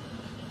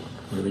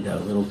 We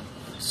got a little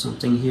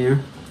something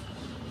here.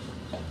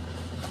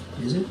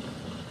 Is it?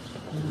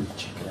 Let me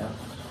check it out.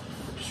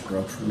 Just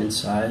rub from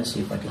inside,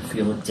 see if I can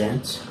feel a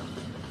dent.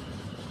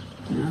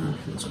 No, it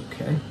feels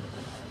okay.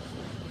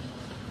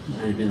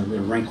 Might have been a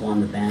little wrinkle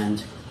on the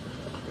band.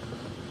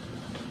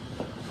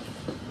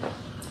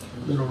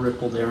 A little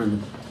ripple there in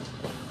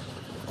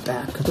the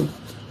back of the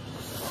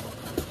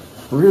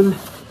brim.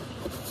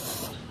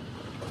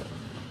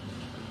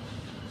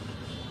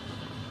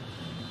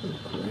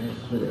 Right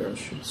over there, it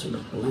should sort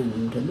of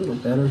blend a little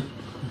better.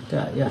 Like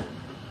that, yeah.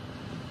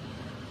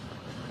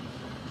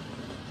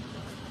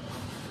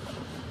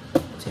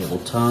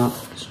 Tabletop,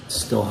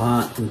 still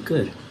hot and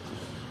good.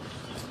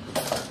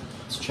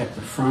 Let's check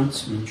the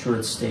front, make sure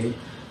it stayed.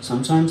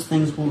 Sometimes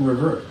things will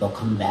revert, they'll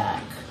come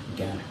back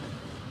again.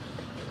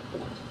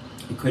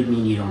 It could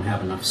mean you don't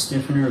have enough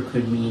stiffener, it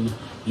could mean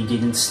you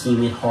didn't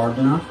steam it hard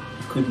enough,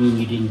 it could mean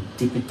you didn't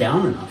dip it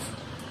down enough.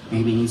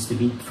 Maybe it needs to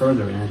be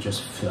further and it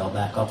just fell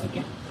back up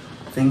again.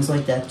 Things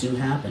like that do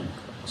happen,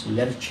 so you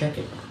gotta check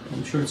it.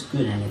 Make sure it's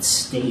good and it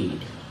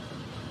stayed.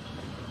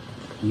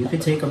 You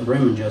could take a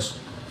brim and just,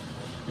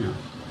 you know,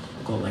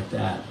 go like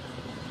that.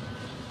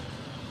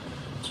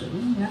 So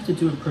you have to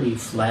do it pretty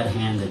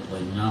flat-handedly,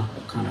 you know,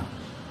 kind of.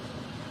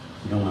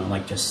 You don't want to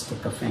like just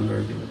stick a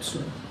finger, do it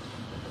sort of.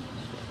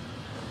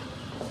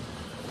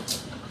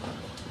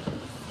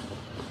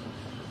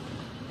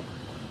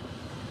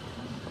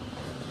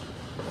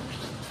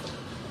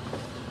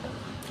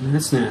 And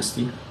that's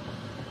nasty.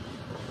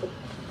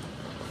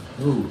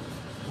 Ooh,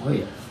 oh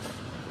yeah.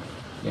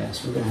 Yeah,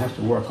 so we're gonna have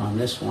to work on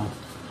this one.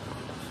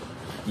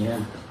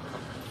 Yeah.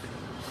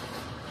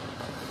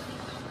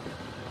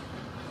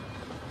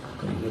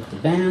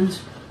 band,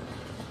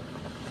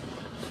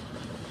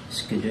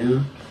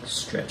 skidoo,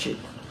 stretch it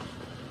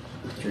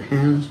with your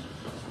hand.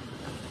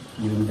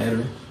 Even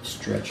better,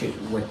 stretch it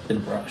with the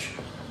brush.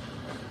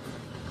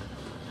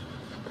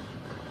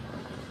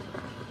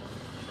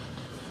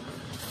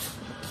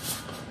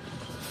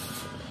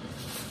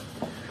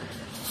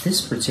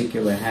 This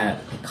particular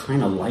hat, I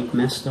kind of like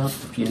messed up.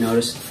 If you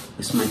notice,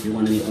 this might be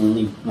one of the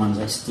only ones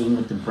I steam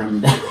with the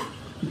brim down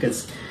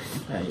because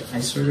I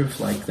sort of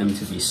like them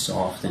to be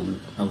soft and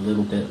a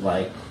little bit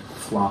like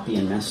floppy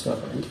and messed up.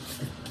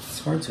 It's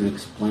hard to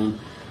explain.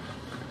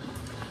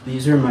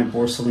 These are my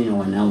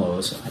Borsalino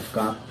Anellos. I've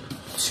got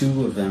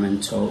 2 of them in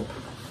taupe,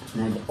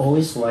 and I've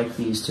always liked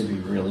these to be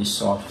really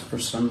soft. For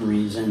some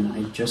reason,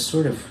 I just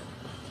sort of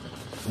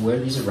wear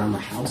these around the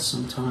house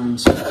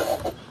sometimes.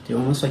 They're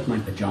almost like my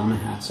pajama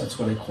hats. That's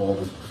what I call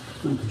them,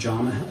 my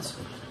pajama hats.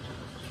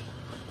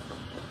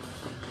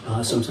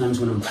 Sometimes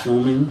when I'm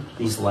filming,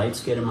 these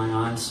lights get in my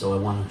eyes, so I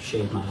want to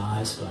shade my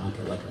eyes so I don't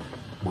get like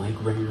a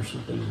migraine or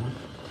something. You know?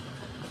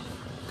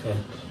 Okay,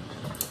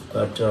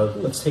 but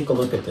let's take a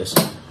look at this.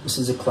 This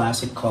is a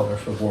classic color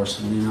for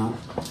Borsalino.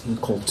 It's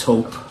called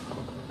taupe.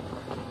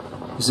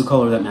 This is a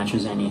color that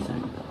matches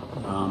anything.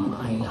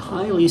 I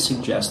highly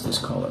suggest this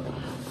color.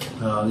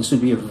 This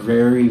would be a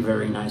very,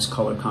 very nice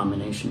color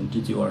combination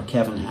to do our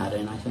Kevin hat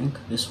in, I think.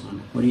 This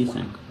one. What do you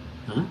think?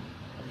 Huh?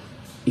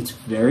 It's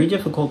very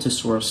difficult to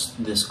source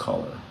this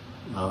color.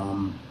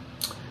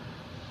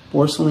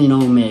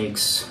 Borsalino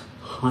makes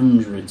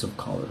hundreds of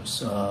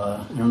colors.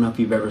 I don't know if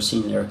you've ever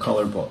seen their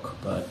color book,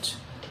 but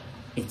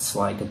it's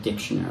like a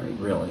dictionary,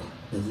 really.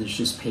 There's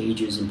just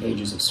pages and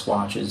pages of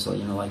swatches.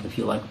 You know, like if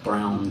you like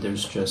brown,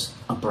 there's just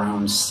a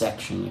brown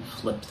section you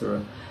flip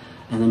through.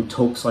 And then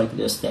taupes like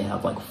this, they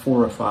have like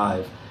 4 or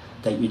 5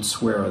 that you'd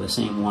swear are the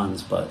same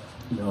ones, but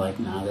you're like,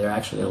 nah, they're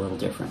actually a little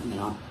different, you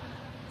know?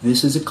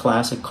 This is a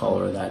classic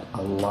color that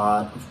a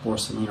lot of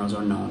Borsalinos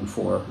are known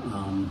for.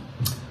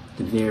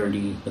 The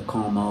Verdi, the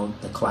Como,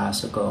 the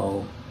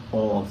Classico,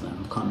 all of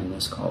them come in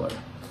this color.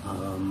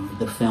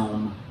 The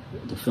film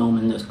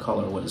in this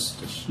color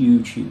was a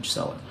huge, huge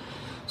seller.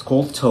 It's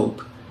called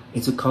taupe.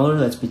 It's a color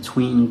that's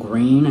between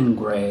green and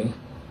gray,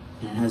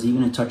 and it has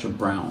even a touch of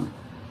brown.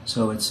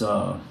 So it's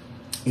a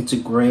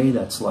gray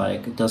that's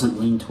like, it doesn't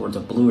lean towards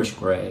a bluish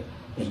gray,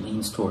 it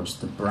leans towards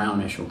the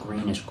brownish or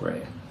greenish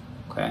gray,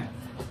 okay?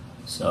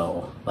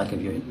 So, like if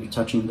you're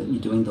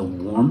doing the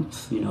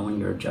warmth, you know, when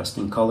you're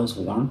adjusting colors,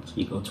 warmth,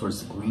 you go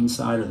towards the green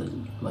side or the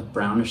like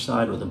brownish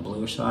side or the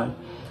bluish side.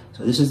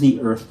 So this is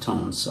the earth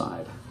tone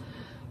side.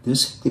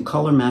 The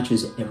color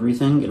matches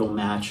everything. It'll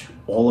match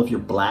all of your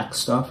black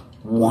stuff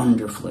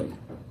wonderfully.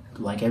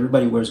 Like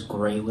everybody wears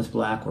gray with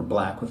black or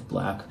black with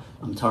black.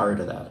 I'm tired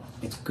of that.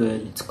 It's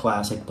good, it's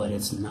classic, but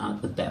it's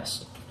not the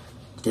best.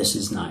 This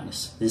is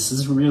nice. This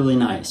is really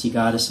nice, you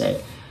gotta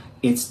say.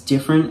 It's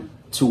different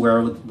to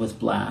wear with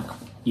black.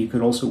 You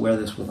could also wear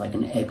this with like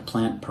an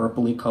eggplant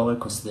purpley color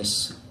because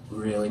this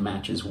really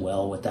matches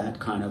well with that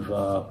kind of,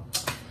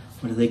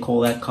 what do they call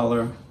that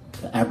color?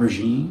 The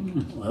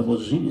aubergine?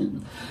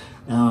 Aubergine.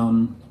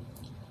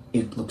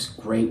 It looks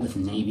great with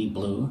navy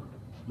blue.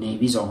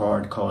 Navy's a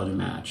hard color to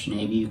match.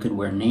 Navy, you could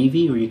wear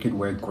navy or you could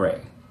wear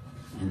gray,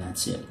 and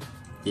that's it.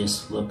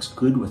 This looks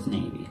good with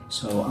navy.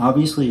 So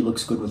obviously it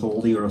looks good with all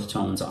the earth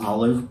tones.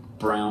 Olive,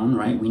 brown,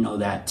 right? We know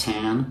that.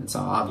 Tan, it's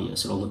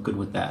obvious. It'll look good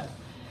with that.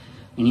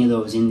 Any of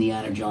those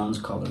Indiana Jones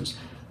colors,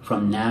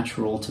 from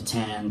natural to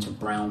tan to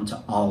brown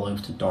to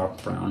olive to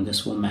dark brown,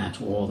 this will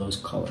match all those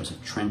colors. A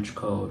trench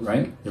coat,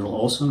 right? It'll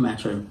also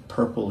match a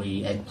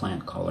purpley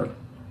eggplant color.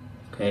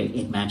 Okay,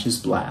 it matches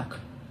black.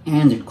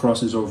 And it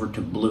crosses over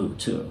to blue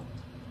too.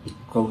 It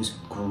goes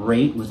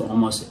great with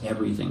almost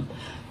everything.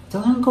 It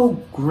doesn't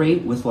go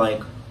great with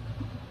like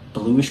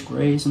bluish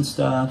grays and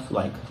stuff.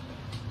 Like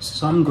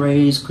some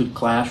grays could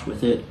clash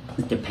with it.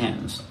 It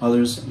depends.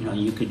 Others, you know,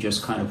 you could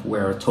just kind of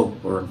wear a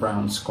taupe or a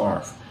brown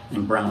scarf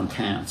and brown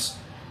pants,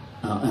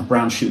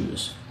 brown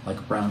shoes,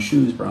 like brown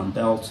shoes, brown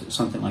belt,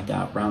 something like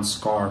that, brown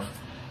scarf,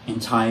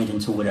 and tie it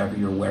into whatever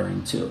you're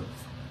wearing too.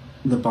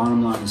 The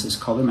bottom line is this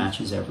color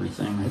matches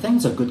everything. I think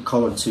it's a good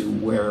color to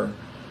wear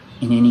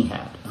in any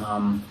hat.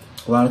 A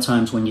lot of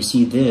times when you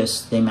see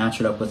this, they match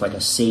it up with like a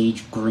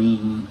sage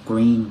green.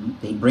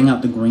 They bring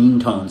out the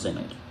green tones in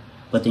it,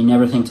 but they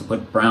never think to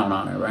put brown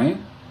on it, right?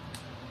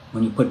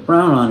 When you put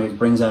brown on it, it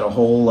brings out a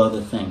whole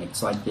other thing.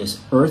 It's like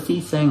this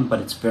earthy thing, but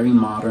it's very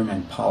modern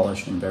and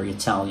polished and very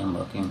Italian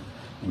looking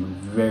and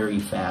very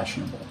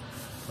fashionable.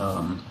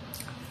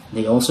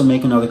 They also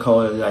make another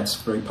color that's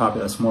very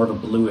popular. That's more of a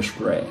bluish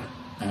gray.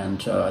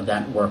 And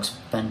that works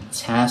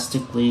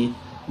fantastically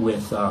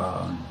with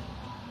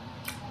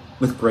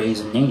grays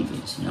and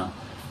navies, you know.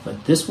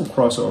 But this will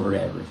cross over to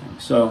everything.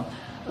 So,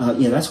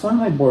 yeah, that's one of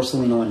my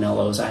Borsalino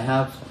Anellos. I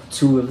have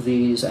 2 of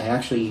these. I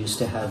actually used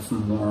to have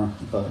more,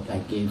 but I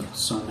gave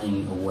so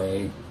many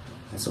away.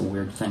 That's a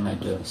weird thing I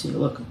do. See,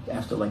 look,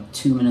 after like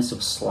 2 minutes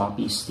of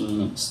sloppy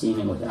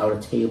steaming without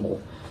a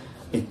table,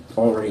 it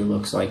already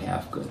looks like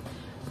half good.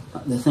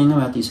 The thing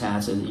about these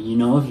hats is, you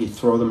know, if you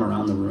throw them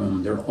around the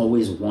room, they're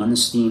always one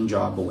steam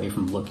job away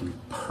from looking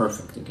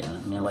perfect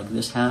again. I mean, like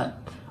this hat,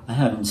 I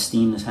haven't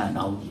steamed this hat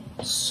now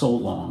so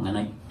long, and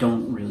I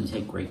don't really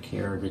take great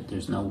care of it.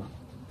 There's no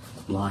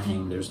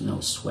lining, there's no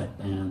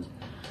sweatband,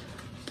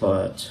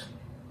 but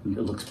it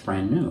looks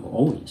brand new,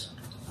 always.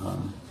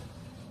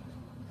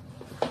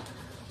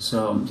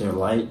 So they're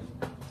light.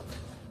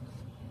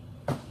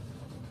 Can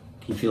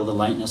you feel the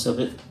lightness of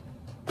it?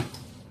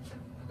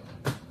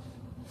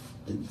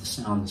 The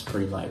sound is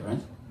pretty light,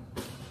 right?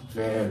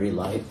 Very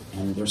light,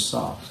 and they're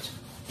soft.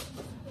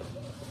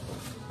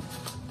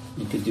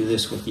 You could do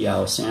this with the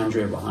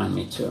Allessandria behind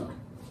me too.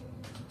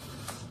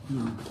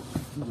 I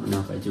don't know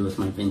if I do with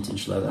my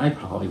vintage leather. I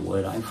probably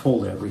would. I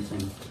fold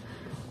everything.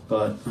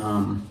 But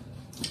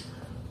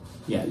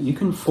yeah, you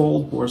can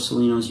fold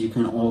Borsalinos. You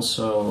can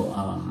also,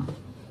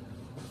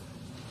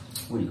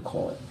 what do you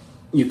call it?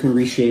 You can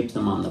reshape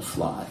them on the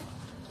fly.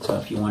 So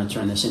if you want to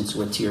turn this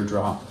into a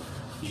teardrop,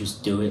 you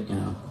just do it, you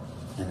know,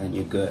 and then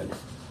you're good.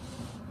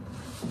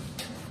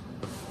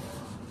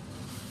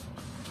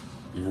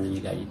 And then you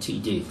got your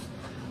TD.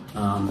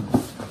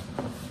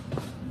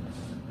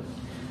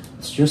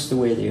 It's just the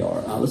way they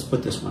are. Let's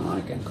put this one on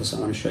again because I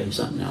want to show you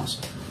something else.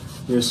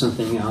 Here's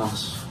something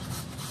else.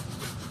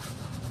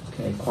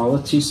 Okay,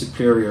 quality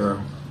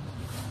superior.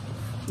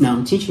 Now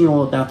I'm teaching you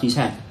all about these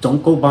hats.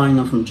 Don't go buying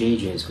them from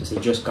JJ's because they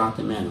just got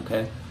them in,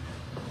 okay?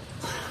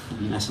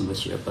 I'm messing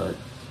with you, but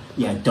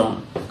yeah,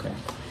 don't, okay?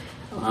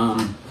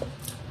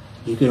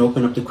 You could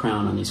open up the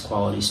crown on these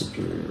quality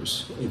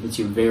superiors. If it's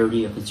your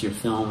Verdi, if it's your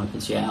Film, if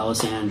it's your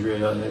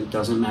Alessandria, it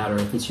doesn't matter.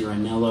 If it's your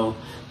Anello,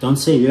 don't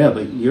say, yeah,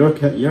 but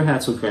your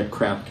hats look like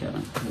crap,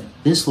 Kevin.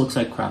 This looks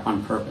like crap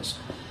on purpose.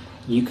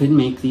 You could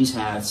make these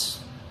hats,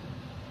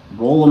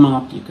 roll them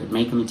up, you could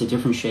make them into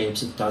different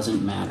shapes, it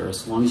doesn't matter.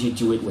 As long as you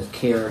do it with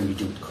care and you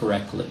do it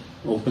correctly.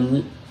 Open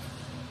it,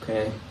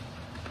 okay?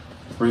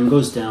 Brim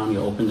goes down, you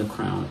open the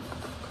crown,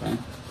 okay?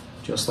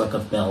 Just like a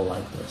bell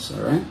like this,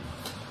 all right?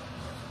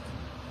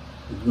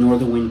 Ignore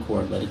the wind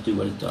cord, let it do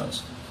what it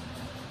does.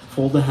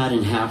 Fold the hat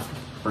in half,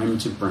 brim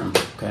to brim,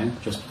 okay?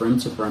 Just brim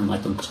to brim,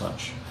 let them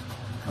touch,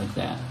 like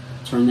that.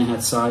 Turn the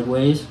hat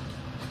sideways,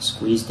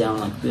 squeeze down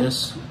like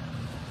this,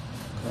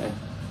 okay?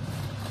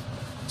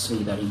 So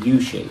you got a U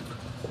shape.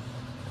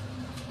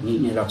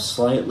 Neaten it up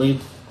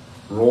slightly,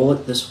 roll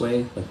it this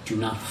way, but do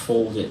not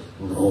fold it,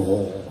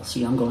 roll.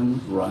 See, I'm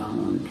going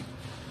round.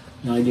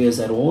 The idea is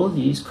that all of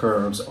these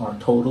curves are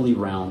totally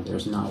round.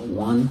 There's not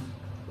one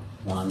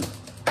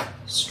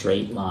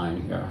straight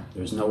line here.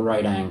 There's no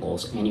right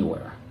angles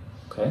anywhere,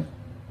 okay?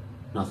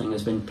 Nothing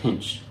has been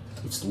pinched.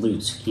 It's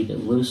loose. Keep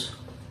it loose.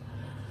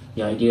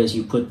 The idea is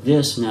you put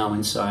this now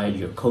inside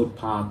your coat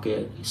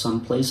pocket,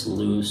 someplace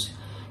loose.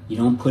 You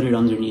don't put it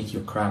underneath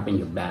your crap in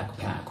your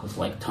backpack with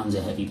like tons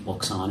of heavy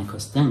books on it,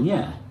 because then,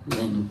 yeah,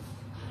 then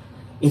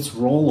it's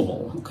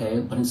rollable, okay?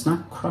 But it's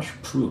not crush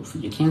proof.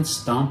 You can't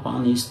stomp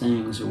on these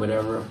things or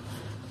whatever,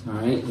 all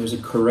right? There's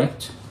a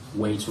correct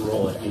way to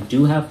roll it. I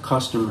do have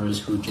customers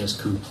who just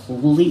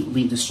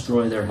completely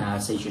destroy their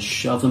hats. They just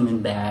shove them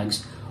in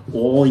bags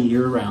all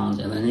year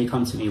round, and then they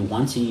come to me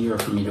once a year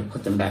for me to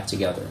put them back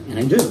together. And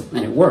I do,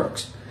 and it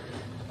works.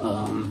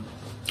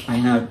 I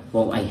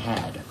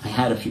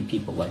had a few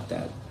people like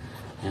that,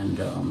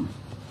 and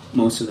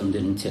most of them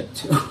didn't tip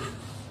too.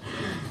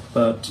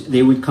 But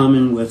they would come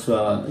in with,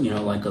 you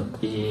know, like a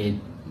big,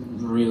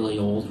 really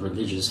old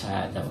religious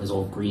hat that was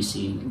all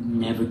greasy,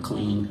 never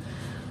cleaned.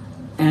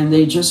 And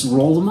they just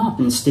roll them up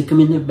and stick them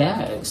in their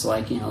bags.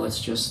 Like, you know, it's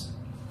just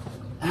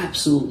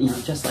absolutely, you know,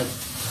 just like,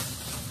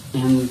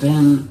 and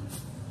then,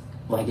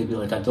 like, it'd be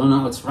like, I don't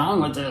know what's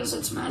wrong with this,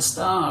 it's messed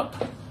up.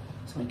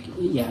 It's like,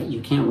 yeah,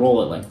 you can't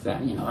roll it like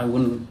that, you know.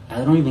 I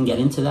don't even get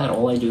into that.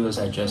 All I do is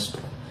I just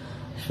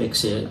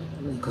fix it,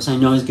 because I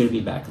know it's going to be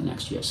back the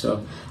next year.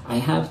 So I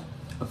have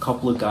a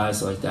couple of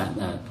guys like that,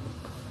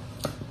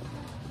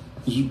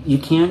 you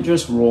can't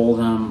just roll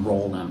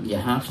them. You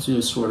have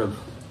to sort of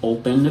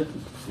open the,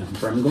 you know,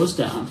 brim goes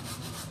down.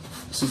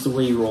 This is the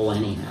way you roll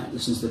any hat.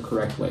 This is the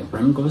correct way.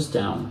 Brim goes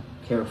down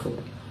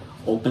carefully.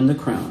 Open the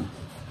crown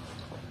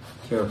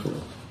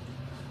carefully.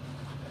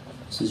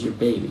 This is your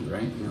baby,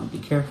 right? You know, be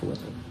careful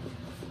with it.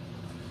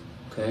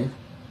 Okay?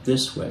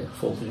 This way,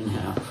 fold it in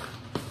half.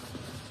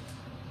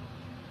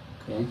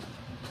 Okay?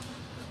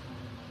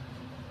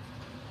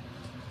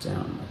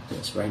 Down like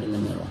this, right in the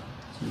middle.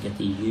 So you get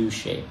the U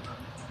shape.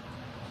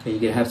 Okay,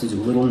 you're gonna have to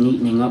do a little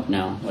neatening up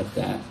now, like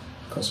that,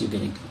 because you're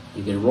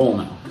gonna roll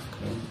now,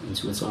 okay,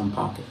 into its own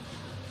pocket.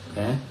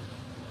 Okay?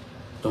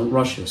 Don't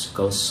rush this.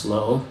 Go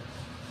slow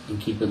and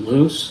keep it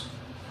loose.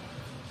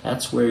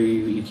 That's where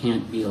you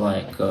can't be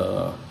like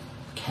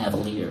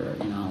cavalier,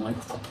 you know, like,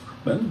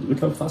 well, look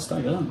how fast I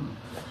am.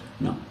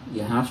 No,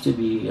 you have to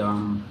be,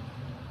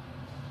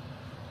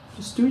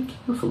 just do it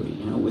carefully,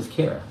 you know, with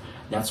care.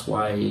 That's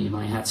why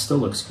my hat still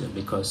looks good,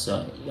 because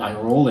I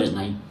roll it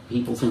and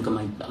people think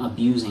I'm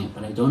abusing it,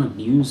 but I don't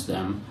abuse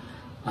them.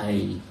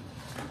 I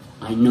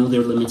know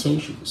their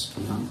limitations,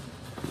 you know.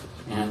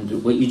 And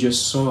And what you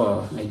just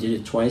saw, I did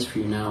it twice for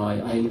you now.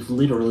 I've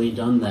literally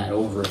done that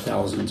over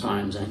 1,000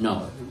 times. I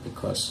know it,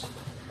 because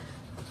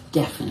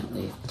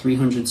definitely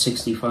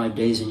 365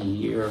 days in a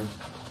year,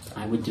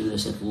 I would do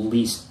this at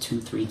least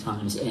 2-3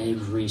 times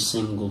every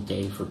single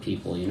day for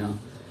people, you know.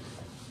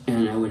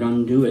 And I would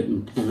undo it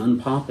and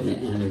unpop it,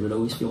 and it would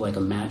always feel like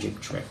a magic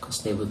trick,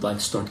 because they would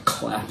like start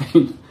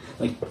clapping,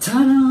 like,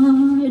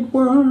 ta-da, it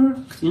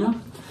worked, you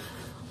know.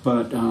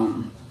 But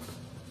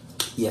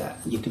yeah,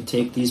 you could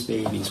take these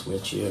babies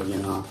with you, you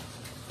know.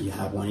 You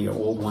have one of your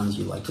old ones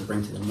you like to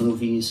bring to the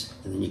movies,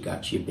 and then you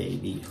got your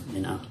baby, you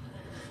know.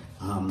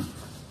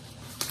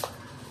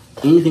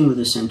 Anything with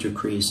a center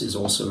crease is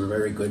also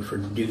very good for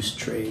deuce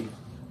trade.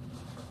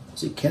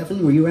 Is it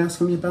Kevin? Were you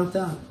asking me about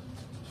that?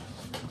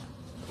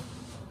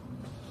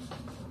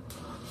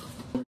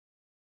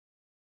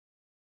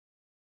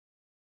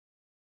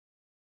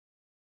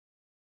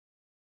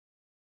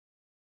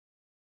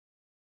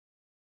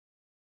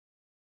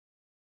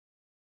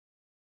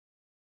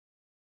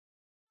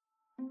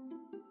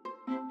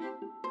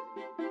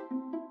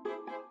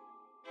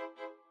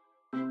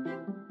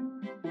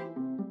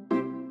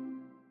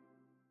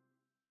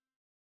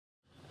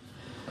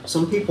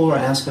 Some people are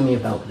asking me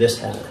about this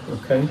hat,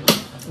 okay?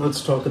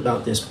 Let's talk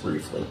about this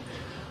briefly.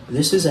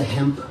 This is a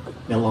hemp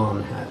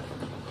Milan hat,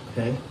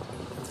 okay?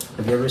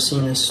 Have you ever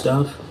seen this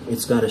stuff?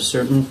 It's got a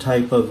certain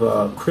type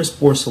of, Chris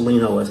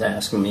Borsellino was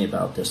asking me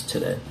about this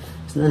today.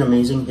 Isn't that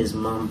amazing? His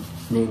mom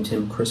named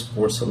him Chris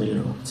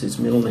Borsellino. It's his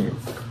middle name.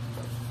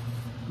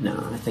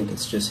 No, I think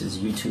it's just his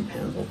YouTube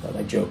handle, but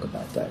I joke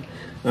about that.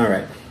 All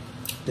right,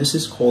 this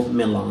is called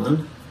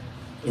Milan.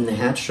 In the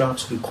hat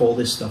shops, we call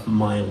this stuff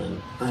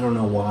myelin. I don't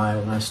know why.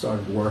 When I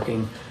started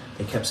working,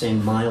 they kept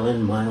saying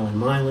myelin, myelin,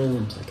 myelin.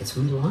 And it's like, it's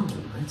Milan,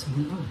 right? It's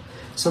Milan.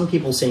 Some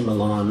people say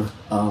Milan.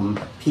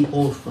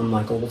 People from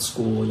like old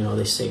school, you know,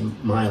 they say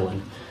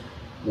myelin.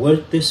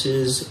 What this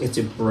is, it's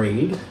a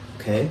braid,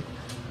 okay?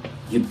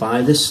 You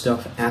buy this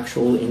stuff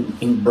actual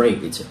in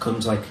braids. It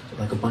comes like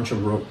a bunch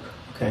of rope,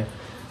 okay?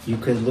 You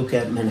can look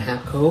at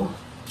Manhatco.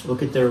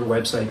 Look at their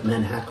website,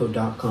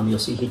 manhatco.com. You'll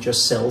see he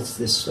just sells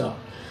this stuff.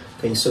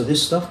 Okay, so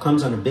this stuff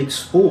comes on a big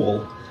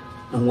spool,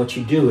 and what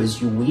you do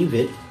is you weave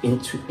it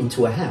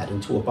into a hat,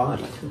 into a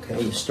body,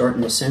 okay? You start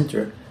in the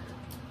center,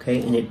 okay,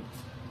 and it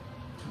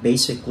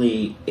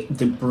basically,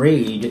 the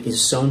braid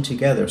is sewn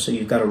together, so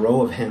you've got a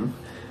row of hemp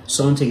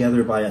sewn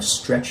together by a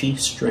stretchy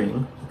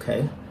string,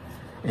 okay,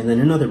 and then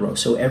another row.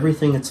 So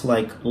everything, it's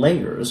like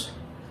layers.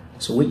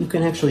 So what you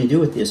can actually do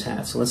with this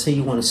hat, so let's say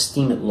you want to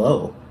steam it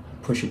low,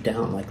 push it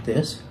down like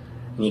this,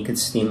 and you could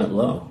steam it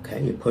low,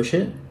 okay? You push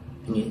it,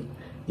 and you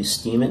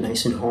steam it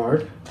nice and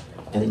hard,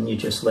 and then you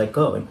just let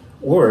go.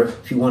 Or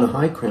if you want a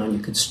high crown, you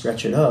could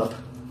stretch it up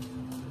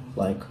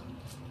like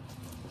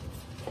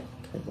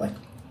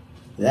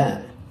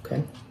that,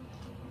 okay?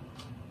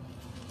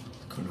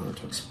 It's kind of hard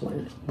to explain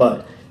it,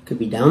 but it could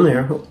be down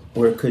there,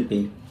 or it could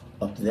be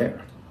up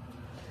there.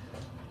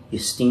 You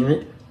steam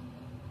it,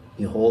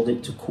 you hold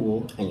it to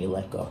cool, and you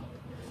let go.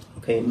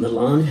 Okay,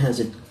 Milan has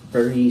a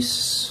very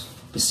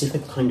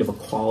specific kind of a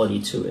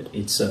quality to it.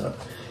 It's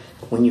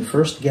when you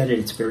first get it,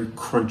 it's very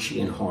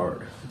crunchy and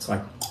hard. It's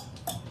like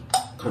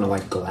kind of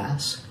like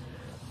glass,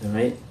 all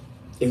right?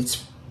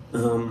 It's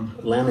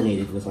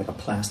laminated with like a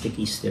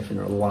plasticky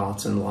stiffener,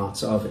 lots and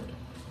lots of it.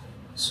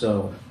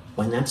 So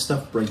when that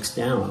stuff breaks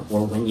down,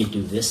 or when you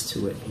do this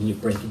to it and you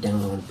break it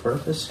down on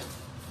purpose,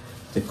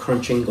 the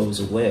crunching goes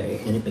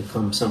away and it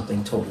becomes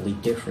something totally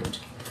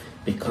different.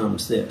 It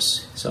becomes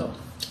this. So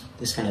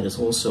this hat is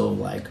also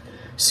like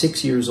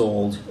 6 years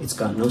old. It's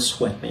got no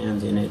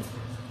sweatband in it.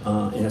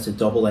 And it's a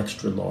double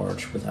extra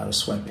large without a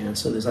sweatband,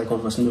 so there's like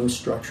almost no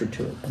structure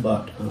to it.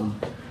 But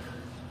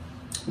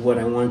what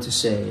I wanted to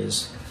say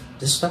is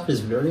this stuff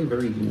is very,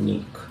 very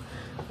unique.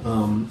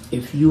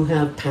 If you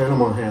have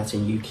Panama hats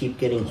and you keep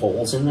getting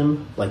holes in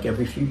them, like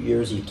every few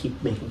years you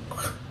keep making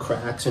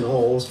cracks and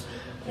holes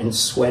and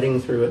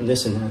sweating through it and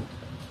this and that,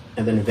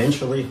 and then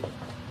eventually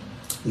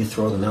you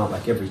throw them out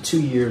like every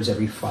 2 years,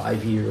 every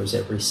 5 years,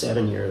 every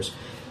 7 years,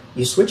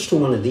 you switch to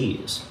one of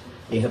these.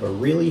 You have a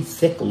really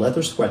thick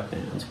leather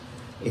sweatband.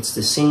 It's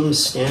the same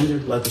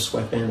standard leather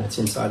sweatband that's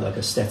inside like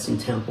a Stetson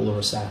Temple or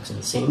a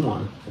Saxon, same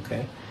one,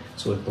 okay?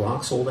 So it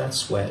blocks all that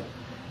sweat.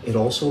 It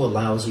also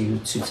allows you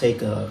to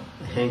take a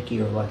hanky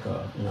or like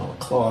a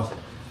cloth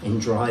and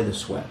dry the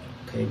sweat,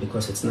 okay?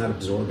 Because it's not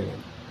absorbing it.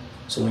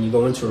 So when you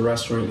go into a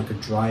restaurant, you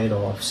could dry it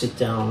off, sit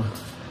down,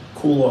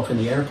 cool off in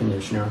the air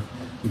conditioner.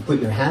 You put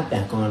your hat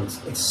back on,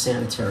 it's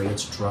sanitary,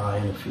 it's dry,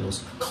 and it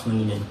feels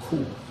clean and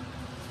cool.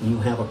 When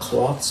you have a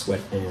cloth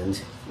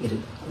sweatband, it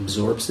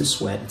absorbs the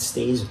sweat, it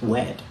stays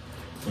wet,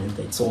 and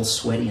it's all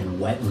sweaty and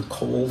wet and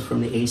cold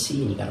from the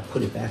AC, and you gotta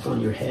put it back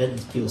on your head. It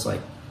feels like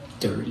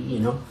dirty, you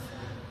know?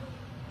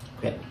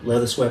 Okay,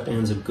 leather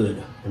sweatbands are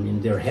good. I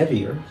mean, they're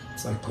heavier.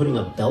 It's like putting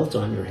a belt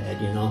on your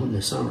head, you know, in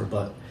the summer,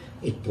 but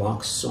it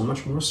blocks so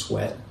much more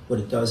sweat. What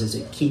it does is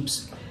it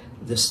keeps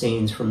the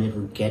stains from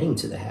ever getting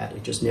to the hat.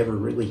 It just never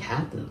really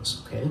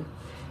happens, okay?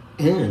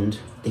 And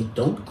they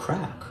don't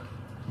crack.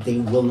 They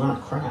will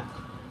not crack.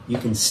 You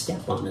can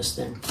step on this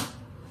thing,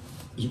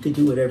 you could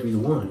do whatever you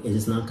want. It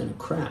is not going to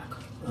crack.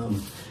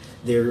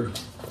 They're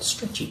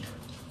stretchy,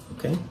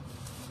 okay?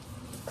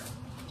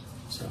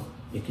 So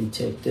you can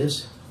take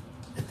this.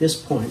 At this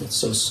point, it's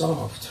so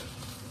soft.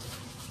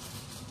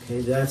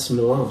 Okay, that's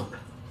Milan.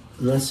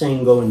 I'm not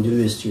saying go and do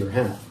this to your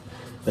hat,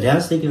 but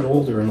as they get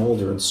older and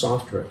older and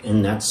softer,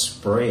 and that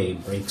spray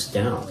breaks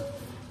down,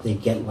 they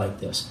get like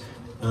this.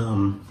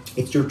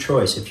 It's your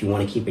choice if you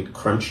want to keep it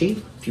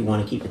crunchy, if you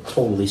want to keep it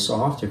totally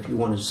soft, or if you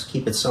want to just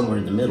keep it somewhere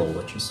in the middle,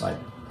 which is like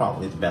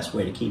probably the best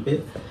way to keep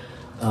it.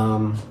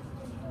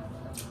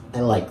 I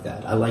like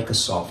that. I like a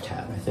soft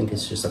hat. I think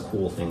it's just a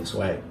cool thing.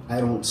 So I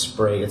don't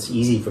spray. It's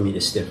easy for me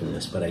to stiffen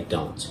this, but I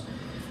don't.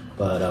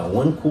 But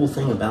one cool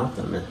thing about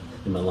them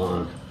in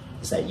Milan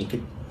is that you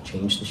could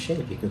change the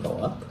shape. You could go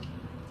up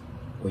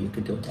or you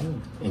could go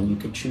down, and you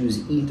could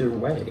choose either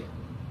way.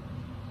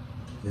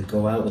 You could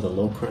go out with a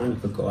low crown, you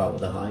could go out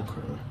with a high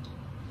crown.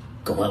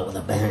 Go out with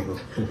a bang.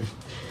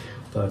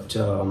 But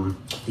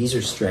these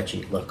are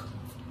stretchy. Look.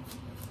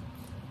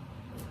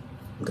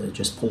 I'm going to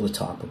just pull the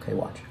top. Okay,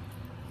 watch.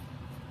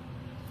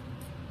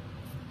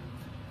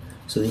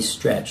 So these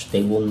stretch,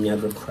 they will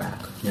never crack,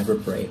 never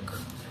break,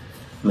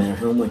 no matter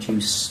how much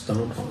you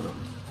stomp on them.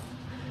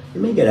 They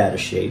may get out of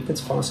shape,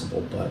 it's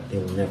possible, but they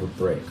will never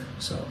break.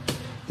 So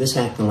this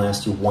hat can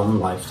last you one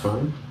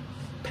lifetime.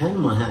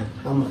 Panama hat,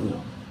 how much?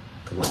 No,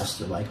 can last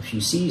you like a few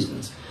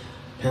seasons.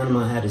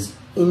 Panama hat is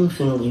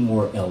infinitely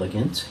more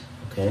elegant.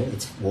 Okay,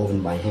 it's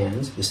woven by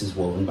hand. This is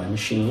woven by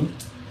machine.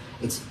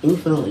 It's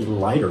infinitely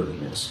lighter than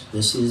this.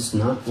 This is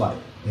not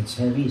light. It's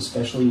heavy,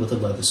 especially with a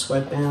leather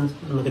sweatband.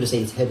 I'm not going to say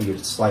it's heavier,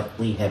 it's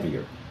slightly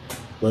heavier.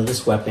 Leather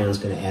sweatband is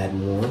going to add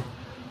more,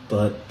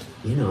 but,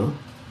 you know,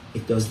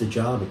 it does the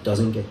job. It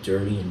doesn't get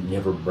dirty and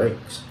never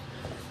breaks.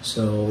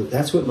 So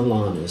that's what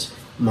Milan is.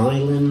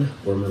 Milan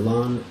or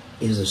Milan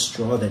is a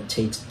straw that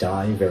takes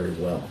dye very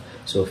well.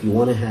 So if you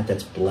want a hat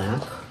that's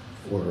black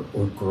or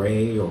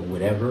gray or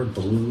whatever,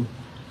 blue,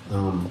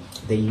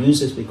 they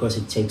use this because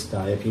it takes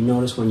dye. If you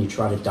notice when you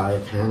try to dye a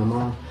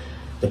Panama,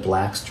 the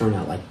blacks turn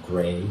out like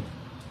gray.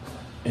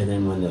 And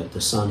then when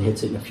the sun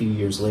hits it a few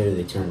years later,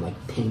 they turn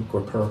like pink or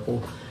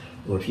purple.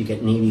 Or if you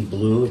get navy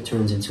blue, it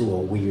turns into a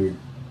weird,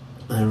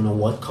 I don't know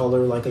what color,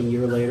 like a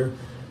year later.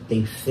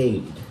 They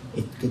fade.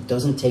 It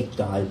doesn't take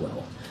dye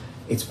well.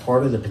 It's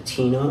part of the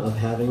patina of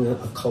having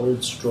a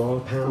colored straw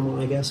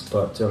Panama, I guess.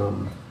 But,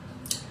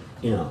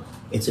 you know,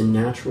 it's a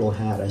natural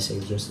hat. I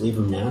say just leave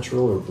them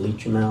natural or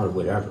bleach them out or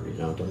whatever. You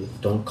know,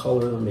 don't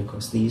color them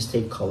because these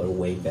take color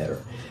way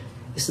better.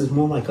 This is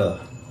more like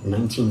a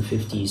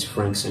 1950s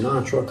Frank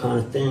Sinatra kind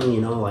of thing,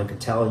 you know, like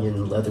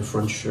Italian leather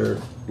front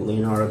shirt,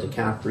 Leonardo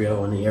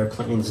DiCaprio and the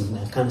airplanes and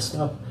that kind of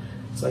stuff.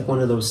 It's like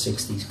one of those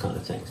 60s kind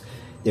of things.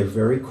 They're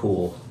very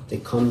cool.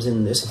 It comes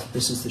in this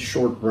is the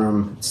short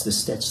brim. It's the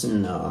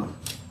Stetson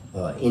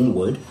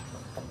Inwood.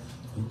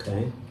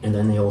 Okay, and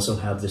then they also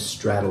have the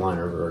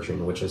Stratoliner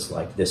version, which is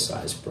like this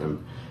size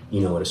brim.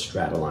 You know what a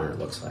Stratoliner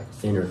looks like.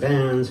 Thinner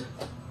band,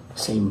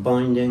 same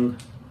binding.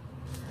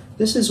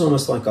 This is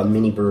almost like a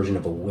mini version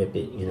of a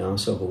Whippet, you know?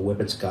 So if a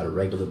Whippet's got a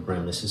regular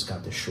brim, this has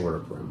got the shorter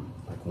brim,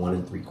 like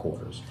 1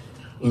 3/4.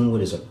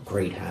 Inwood is a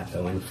great hat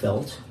though, and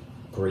felt,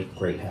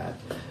 great hat.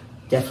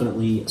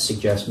 Definitely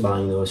suggest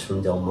buying those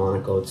from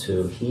Delmonico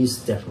too. He's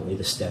definitely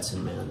the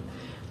Stetson man.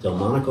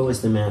 Delmonico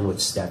is the man with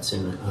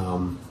Stetson.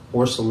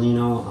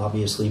 Orsolino,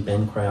 obviously,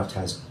 Bencraft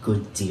has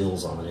good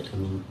deals on it. I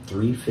mean,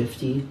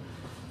 $350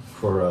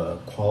 for a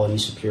quality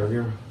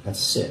superior, that's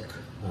sick.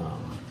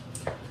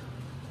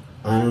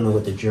 I don't know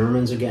what the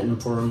Germans are getting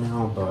for them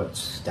now,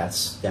 but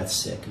that's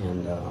sick.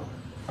 And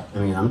I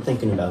mean, I'm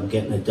thinking about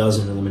getting a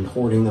dozen of them and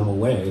hoarding them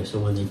away, so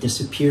when they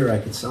disappear, I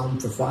could sell them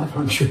for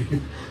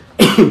 $500.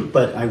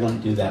 But I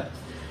won't do that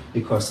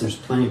because there's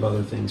plenty of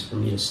other things for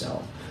me to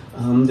sell.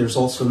 There's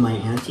also my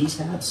auntie's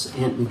hats,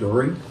 Aunt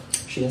Midori.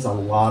 She has a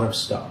lot of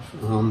stuff.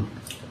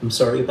 I'm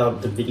sorry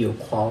about the video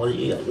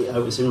quality. I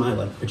was in my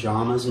like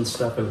pajamas and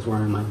stuff. I was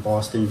wearing my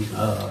Boston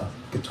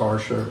guitar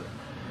shirt.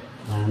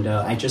 And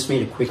I just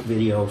made a quick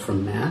video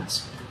from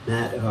Matt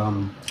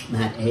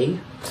A.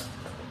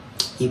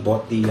 He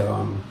bought the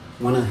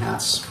one of the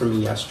hats for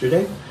me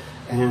yesterday,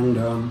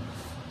 and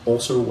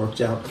also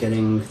worked out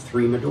getting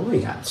 3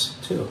 Midori hats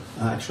too.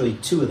 Actually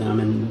 2 of them,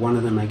 and one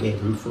of them I gave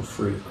him for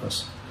free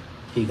because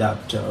he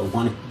got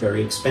one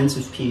very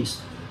expensive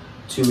piece,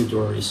 2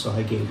 Midoris, so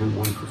I gave him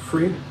one for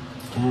free.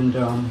 And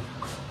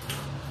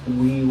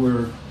we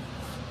were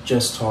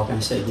just talking. I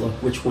said, look,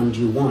 which one do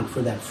you want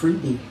for that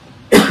freebie?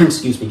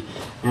 Excuse me.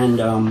 And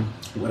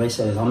what I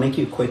said is, I'll make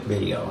you a quick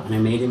video. And I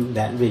made him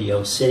that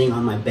video sitting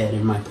on my bed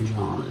in my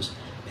pajamas.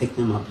 Picked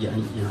them up, you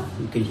know,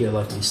 you could hear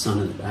like my son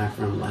in the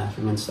background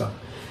laughing and stuff.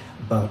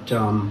 But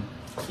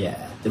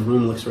yeah, the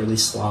room looks really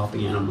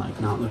sloppy, and I'm like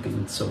not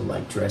looking so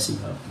like dressy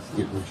up,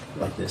 you know,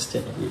 like this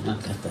today. You know,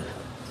 got that.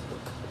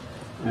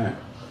 All right.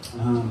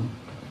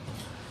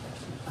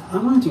 I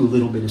want to do a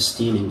little bit of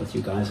steaming with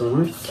you guys. I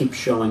want to keep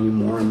showing you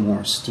more and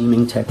more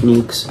steaming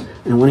techniques,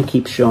 and I want to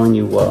keep showing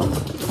you, you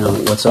know,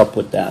 what's up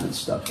with that and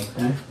stuff.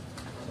 Okay,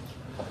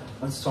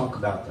 let's talk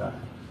about that.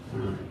 All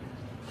right.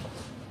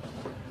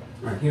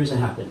 All right, here's a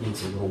hat that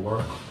needs a little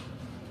work.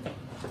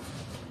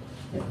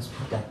 Yeah, let's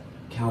put that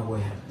cowboy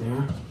hat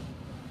there.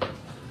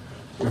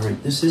 All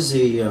right, this is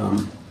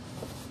a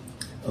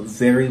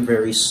very,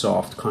 very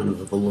soft kind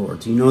of a velour.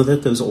 Do you know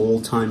that those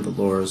old-time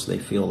velours, they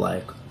feel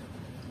like,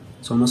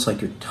 it's almost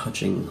like you're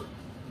touching,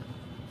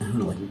 I don't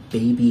know, like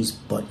baby's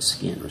butt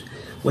skin.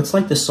 What's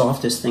like the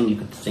softest thing you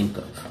could think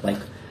of? Like,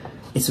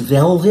 it's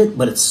velvet,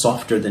 but it's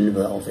softer than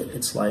velvet.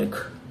 It's like,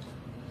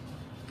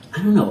 I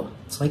don't know,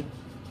 it's like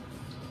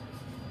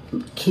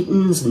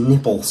kitten's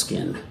nipple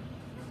skin.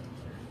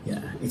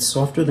 Yeah, it's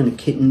softer than a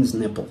kitten's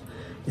nipple.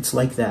 It's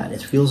like that.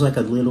 It feels like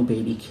a little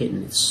baby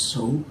kitten. It's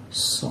so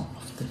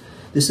soft.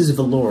 This is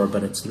velour,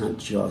 but it's not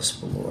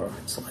just velour.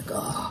 It's like,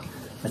 ah.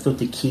 I thought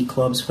the key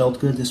clubs felt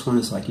good. This one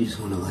is like, you just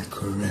want to like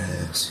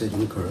caress it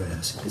and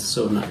caress it. It's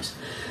so nice.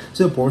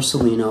 So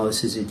Borsalino,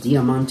 this is a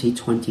Diamante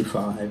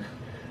 25.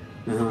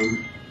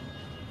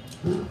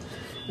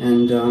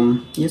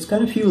 It's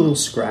got a few little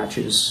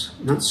scratches.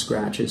 Not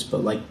scratches,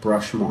 but like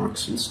brush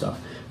marks and stuff.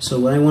 So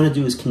what I want to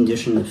do is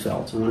condition the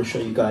felt. I want to show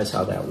you guys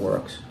how that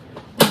works.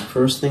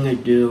 First thing I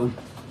do,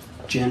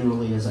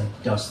 generally, is I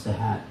dust the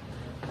hat.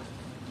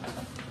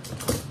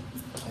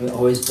 I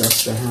always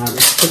dust the hat.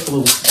 Let's take a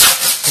little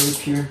tape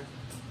here.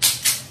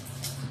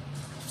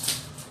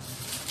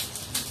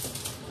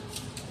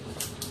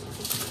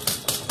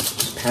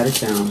 Just pat it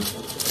down.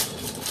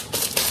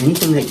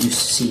 Anything that you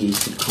see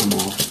should come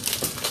off.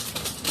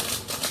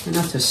 Try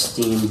not to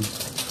steam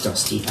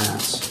dusty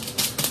hats.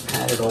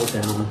 Pat it all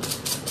down.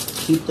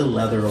 Keep the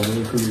leather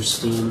away from your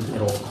steam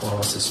at all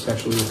costs,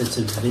 especially if it's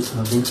a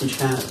vintage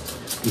hat.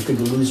 You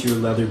could lose your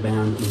leather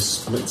band in a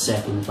split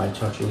second by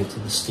touching it to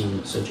the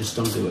steam, so just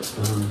don't do it.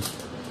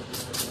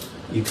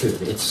 You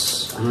could.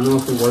 I don't know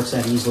if it works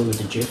that easily with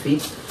the Jiffy,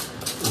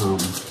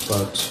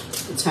 but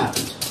it's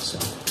happened, so,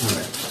 all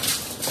right.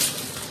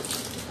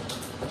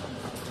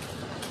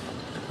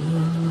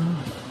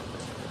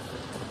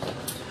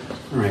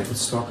 All right,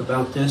 let's talk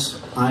about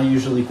this. I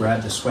usually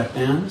grab the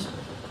sweatband.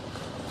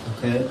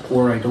 Okay,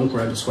 or I don't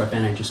grab the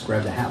sweatband, I just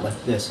grab the hat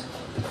like this,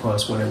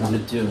 because what I want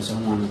to do is I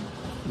want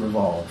to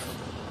revolve.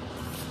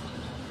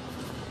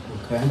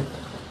 Okay,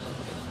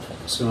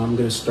 so I'm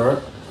going to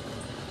start.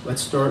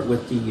 Let's start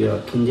with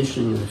the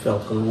conditioning of the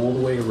felt, going all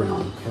the way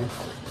around. Okay,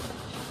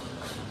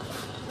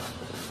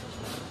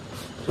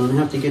 don't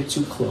have to get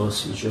too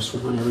close. You just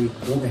want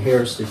all the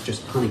hairs to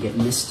just kind of get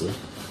misted.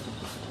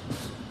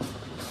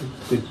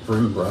 Good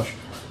brim brush.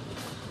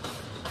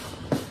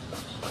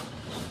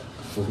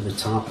 Over the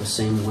top the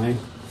same way.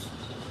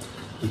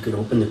 You could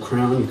open the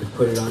crown, you could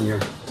put it on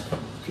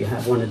if you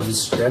have one of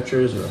these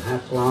stretchers or a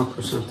hat block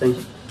or something.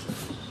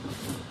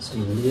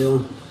 Same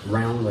deal,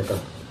 round like a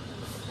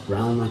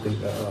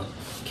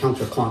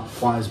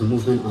counterclockwise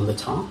movement on the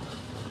top.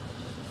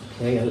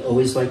 Okay, I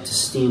always like to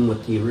steam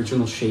with the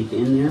original shape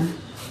in there.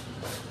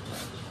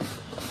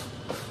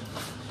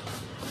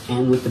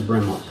 And with the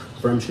brim up.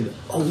 Brim should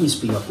always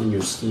be up when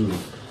you're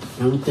steaming.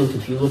 I don't think,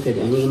 if you look at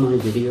any of my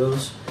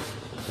videos,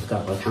 I've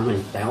got like how many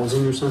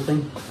thousand or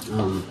something,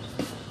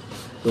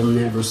 you'll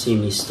never see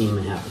me steam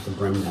a hat with the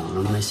brim down.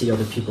 And when I see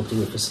other people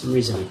do it, for some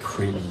reason I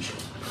cringe.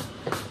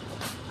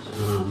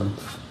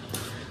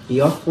 The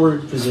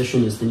upward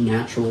position is the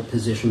natural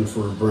position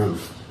for a brim.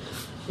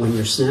 When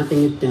you're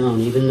snapping it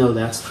down, even though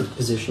that's the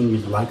position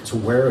you'd like to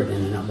wear it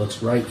in and that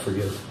looks right for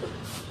you,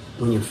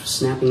 when you're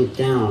snapping it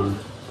down,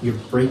 you're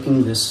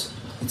breaking this.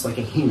 It's like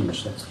a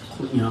hinge.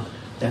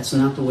 That's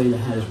not the way the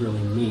hat is really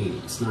made.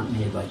 It's not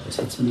made like this.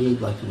 It's made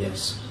like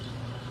this.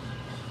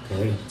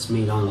 Okay, it's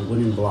made on a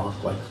wooden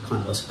block, like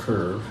kind of a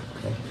curve.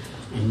 Okay,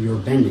 and you're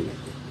bending it.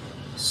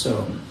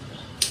 So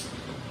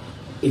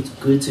it's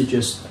good to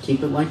just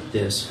keep it like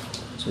this,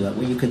 so that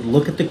way you could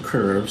look at the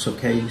curves.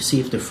 Okay, see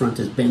if the front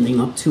is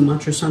bending up too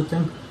much or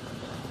something.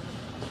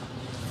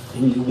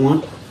 And you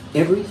want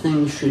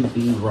everything should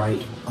be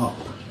right up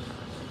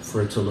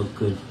for it to look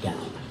good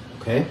down.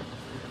 Okay.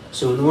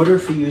 So in order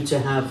for you to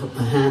have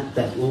a hat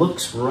that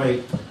looks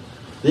right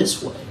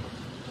this way,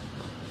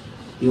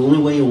 the only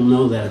way you'll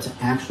know that it's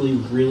actually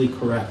really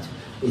correct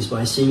is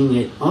by seeing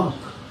it up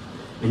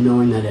and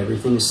knowing that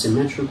everything is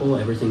symmetrical,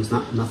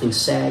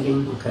 nothing's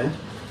sagging, okay?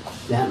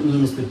 That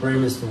means the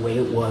brim is the way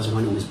it was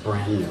when it was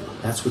brand new.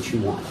 That's what you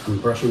want. I'm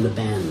brushing the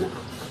band now,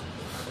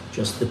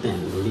 just the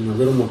band. I'm being a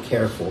little more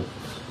careful.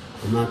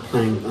 I'm not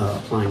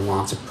applying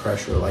lots of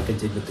pressure like I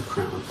did with the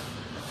crown.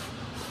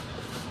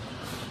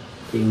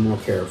 Being more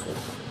careful.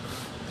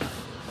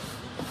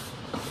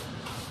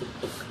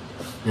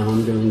 Now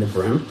I'm doing the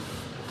brim.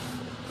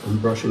 I'm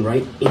brushing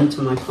right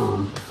into my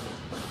palm.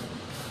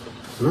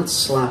 I'm not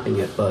slapping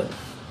it, but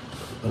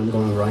I'm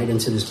going right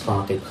into this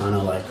pocket, kind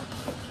of like.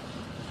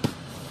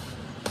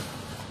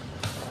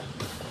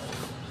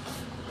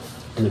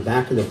 In the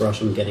back of the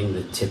brush, I'm getting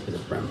the tip of the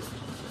brim.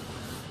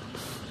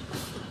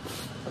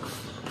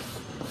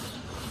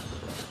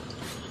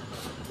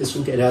 This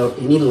will get out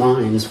any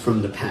lines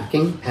from the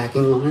packing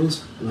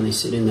lines. When they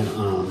sit in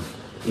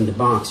the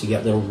box, you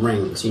got little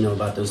rings. You know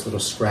about those little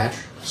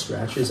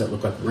scratches that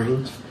look like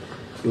rings?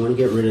 You want to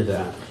get rid of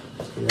that.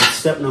 Okay, that's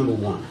step number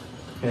one,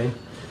 okay?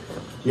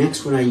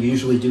 Next, what I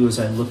usually do is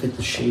I look at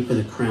the shape of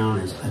the crown.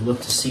 Is I look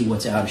to see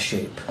what's out of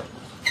shape.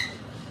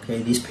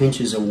 Okay, these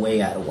pinches are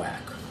way out of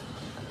whack.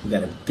 We've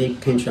got a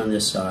big pinch on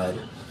this side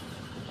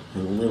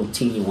and a little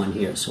teeny one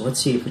here. So let's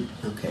see if it,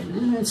 okay,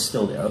 it's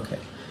still there, okay.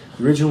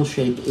 The original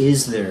shape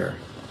is there,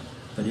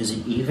 but is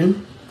it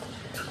even?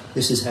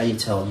 This is how you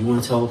tell. You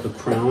want to tell if a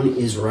crown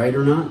is right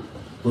or not?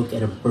 Look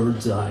at a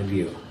bird's eye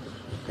view,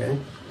 okay?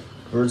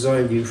 Bird's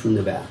eye view from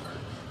the back.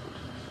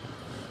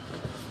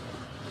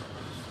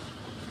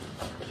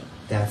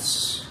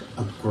 That's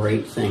a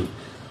great thing.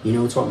 You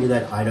know who taught me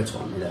that? Ida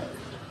taught me that.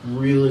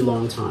 Really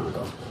long time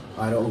ago.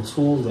 Ida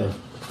O'Toole, the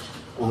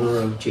owner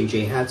of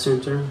JJ Hat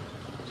Center,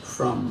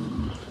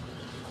 from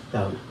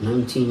about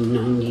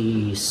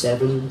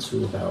 1997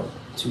 to about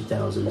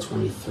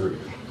 2023.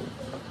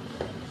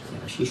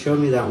 Yeah, she showed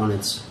me that one.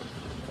 It's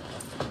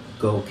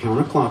go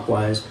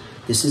counterclockwise.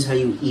 This is how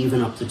you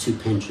even up the two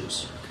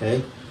pinches,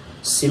 okay?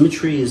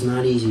 Symmetry is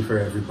not easy for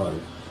everybody.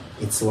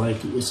 It's like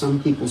some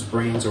people's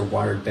brains are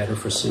wired better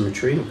for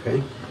symmetry,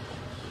 okay?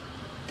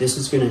 This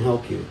is gonna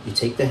help you. You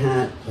take the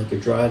hat like you're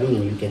driving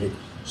and you get it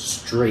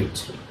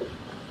straight,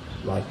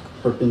 like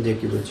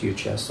perpendicular to your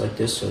chest like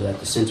this, so that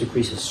the center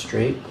crease is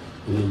straight.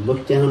 And you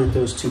look down at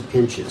those two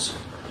pinches,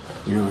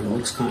 you know, it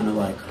looks kind of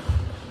like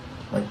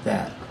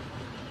that.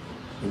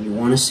 And you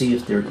want to see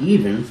if they're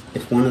even.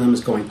 If one of them is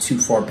going too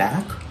far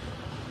back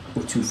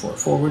or too far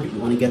forward, you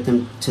want to get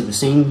them to the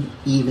same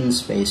even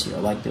space here,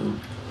 like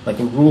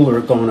a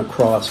ruler going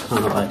across,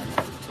 kind of like,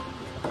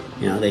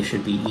 you know, they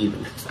should be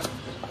even.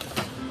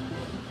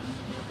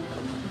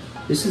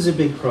 This is a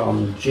big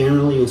problem.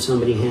 Generally, when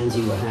somebody hands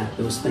you a hat,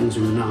 those things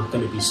are not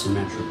going to be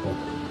symmetrical.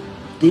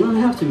 They don't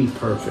have to be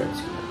perfect.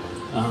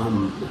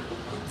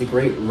 The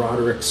great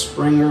Roderick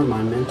Springer,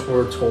 my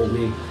mentor, told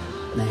me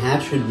the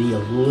hat should be a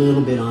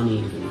little bit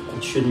uneven.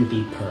 It shouldn't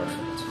be perfect.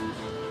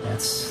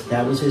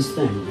 That was his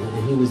thing,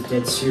 and he was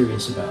dead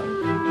serious about it.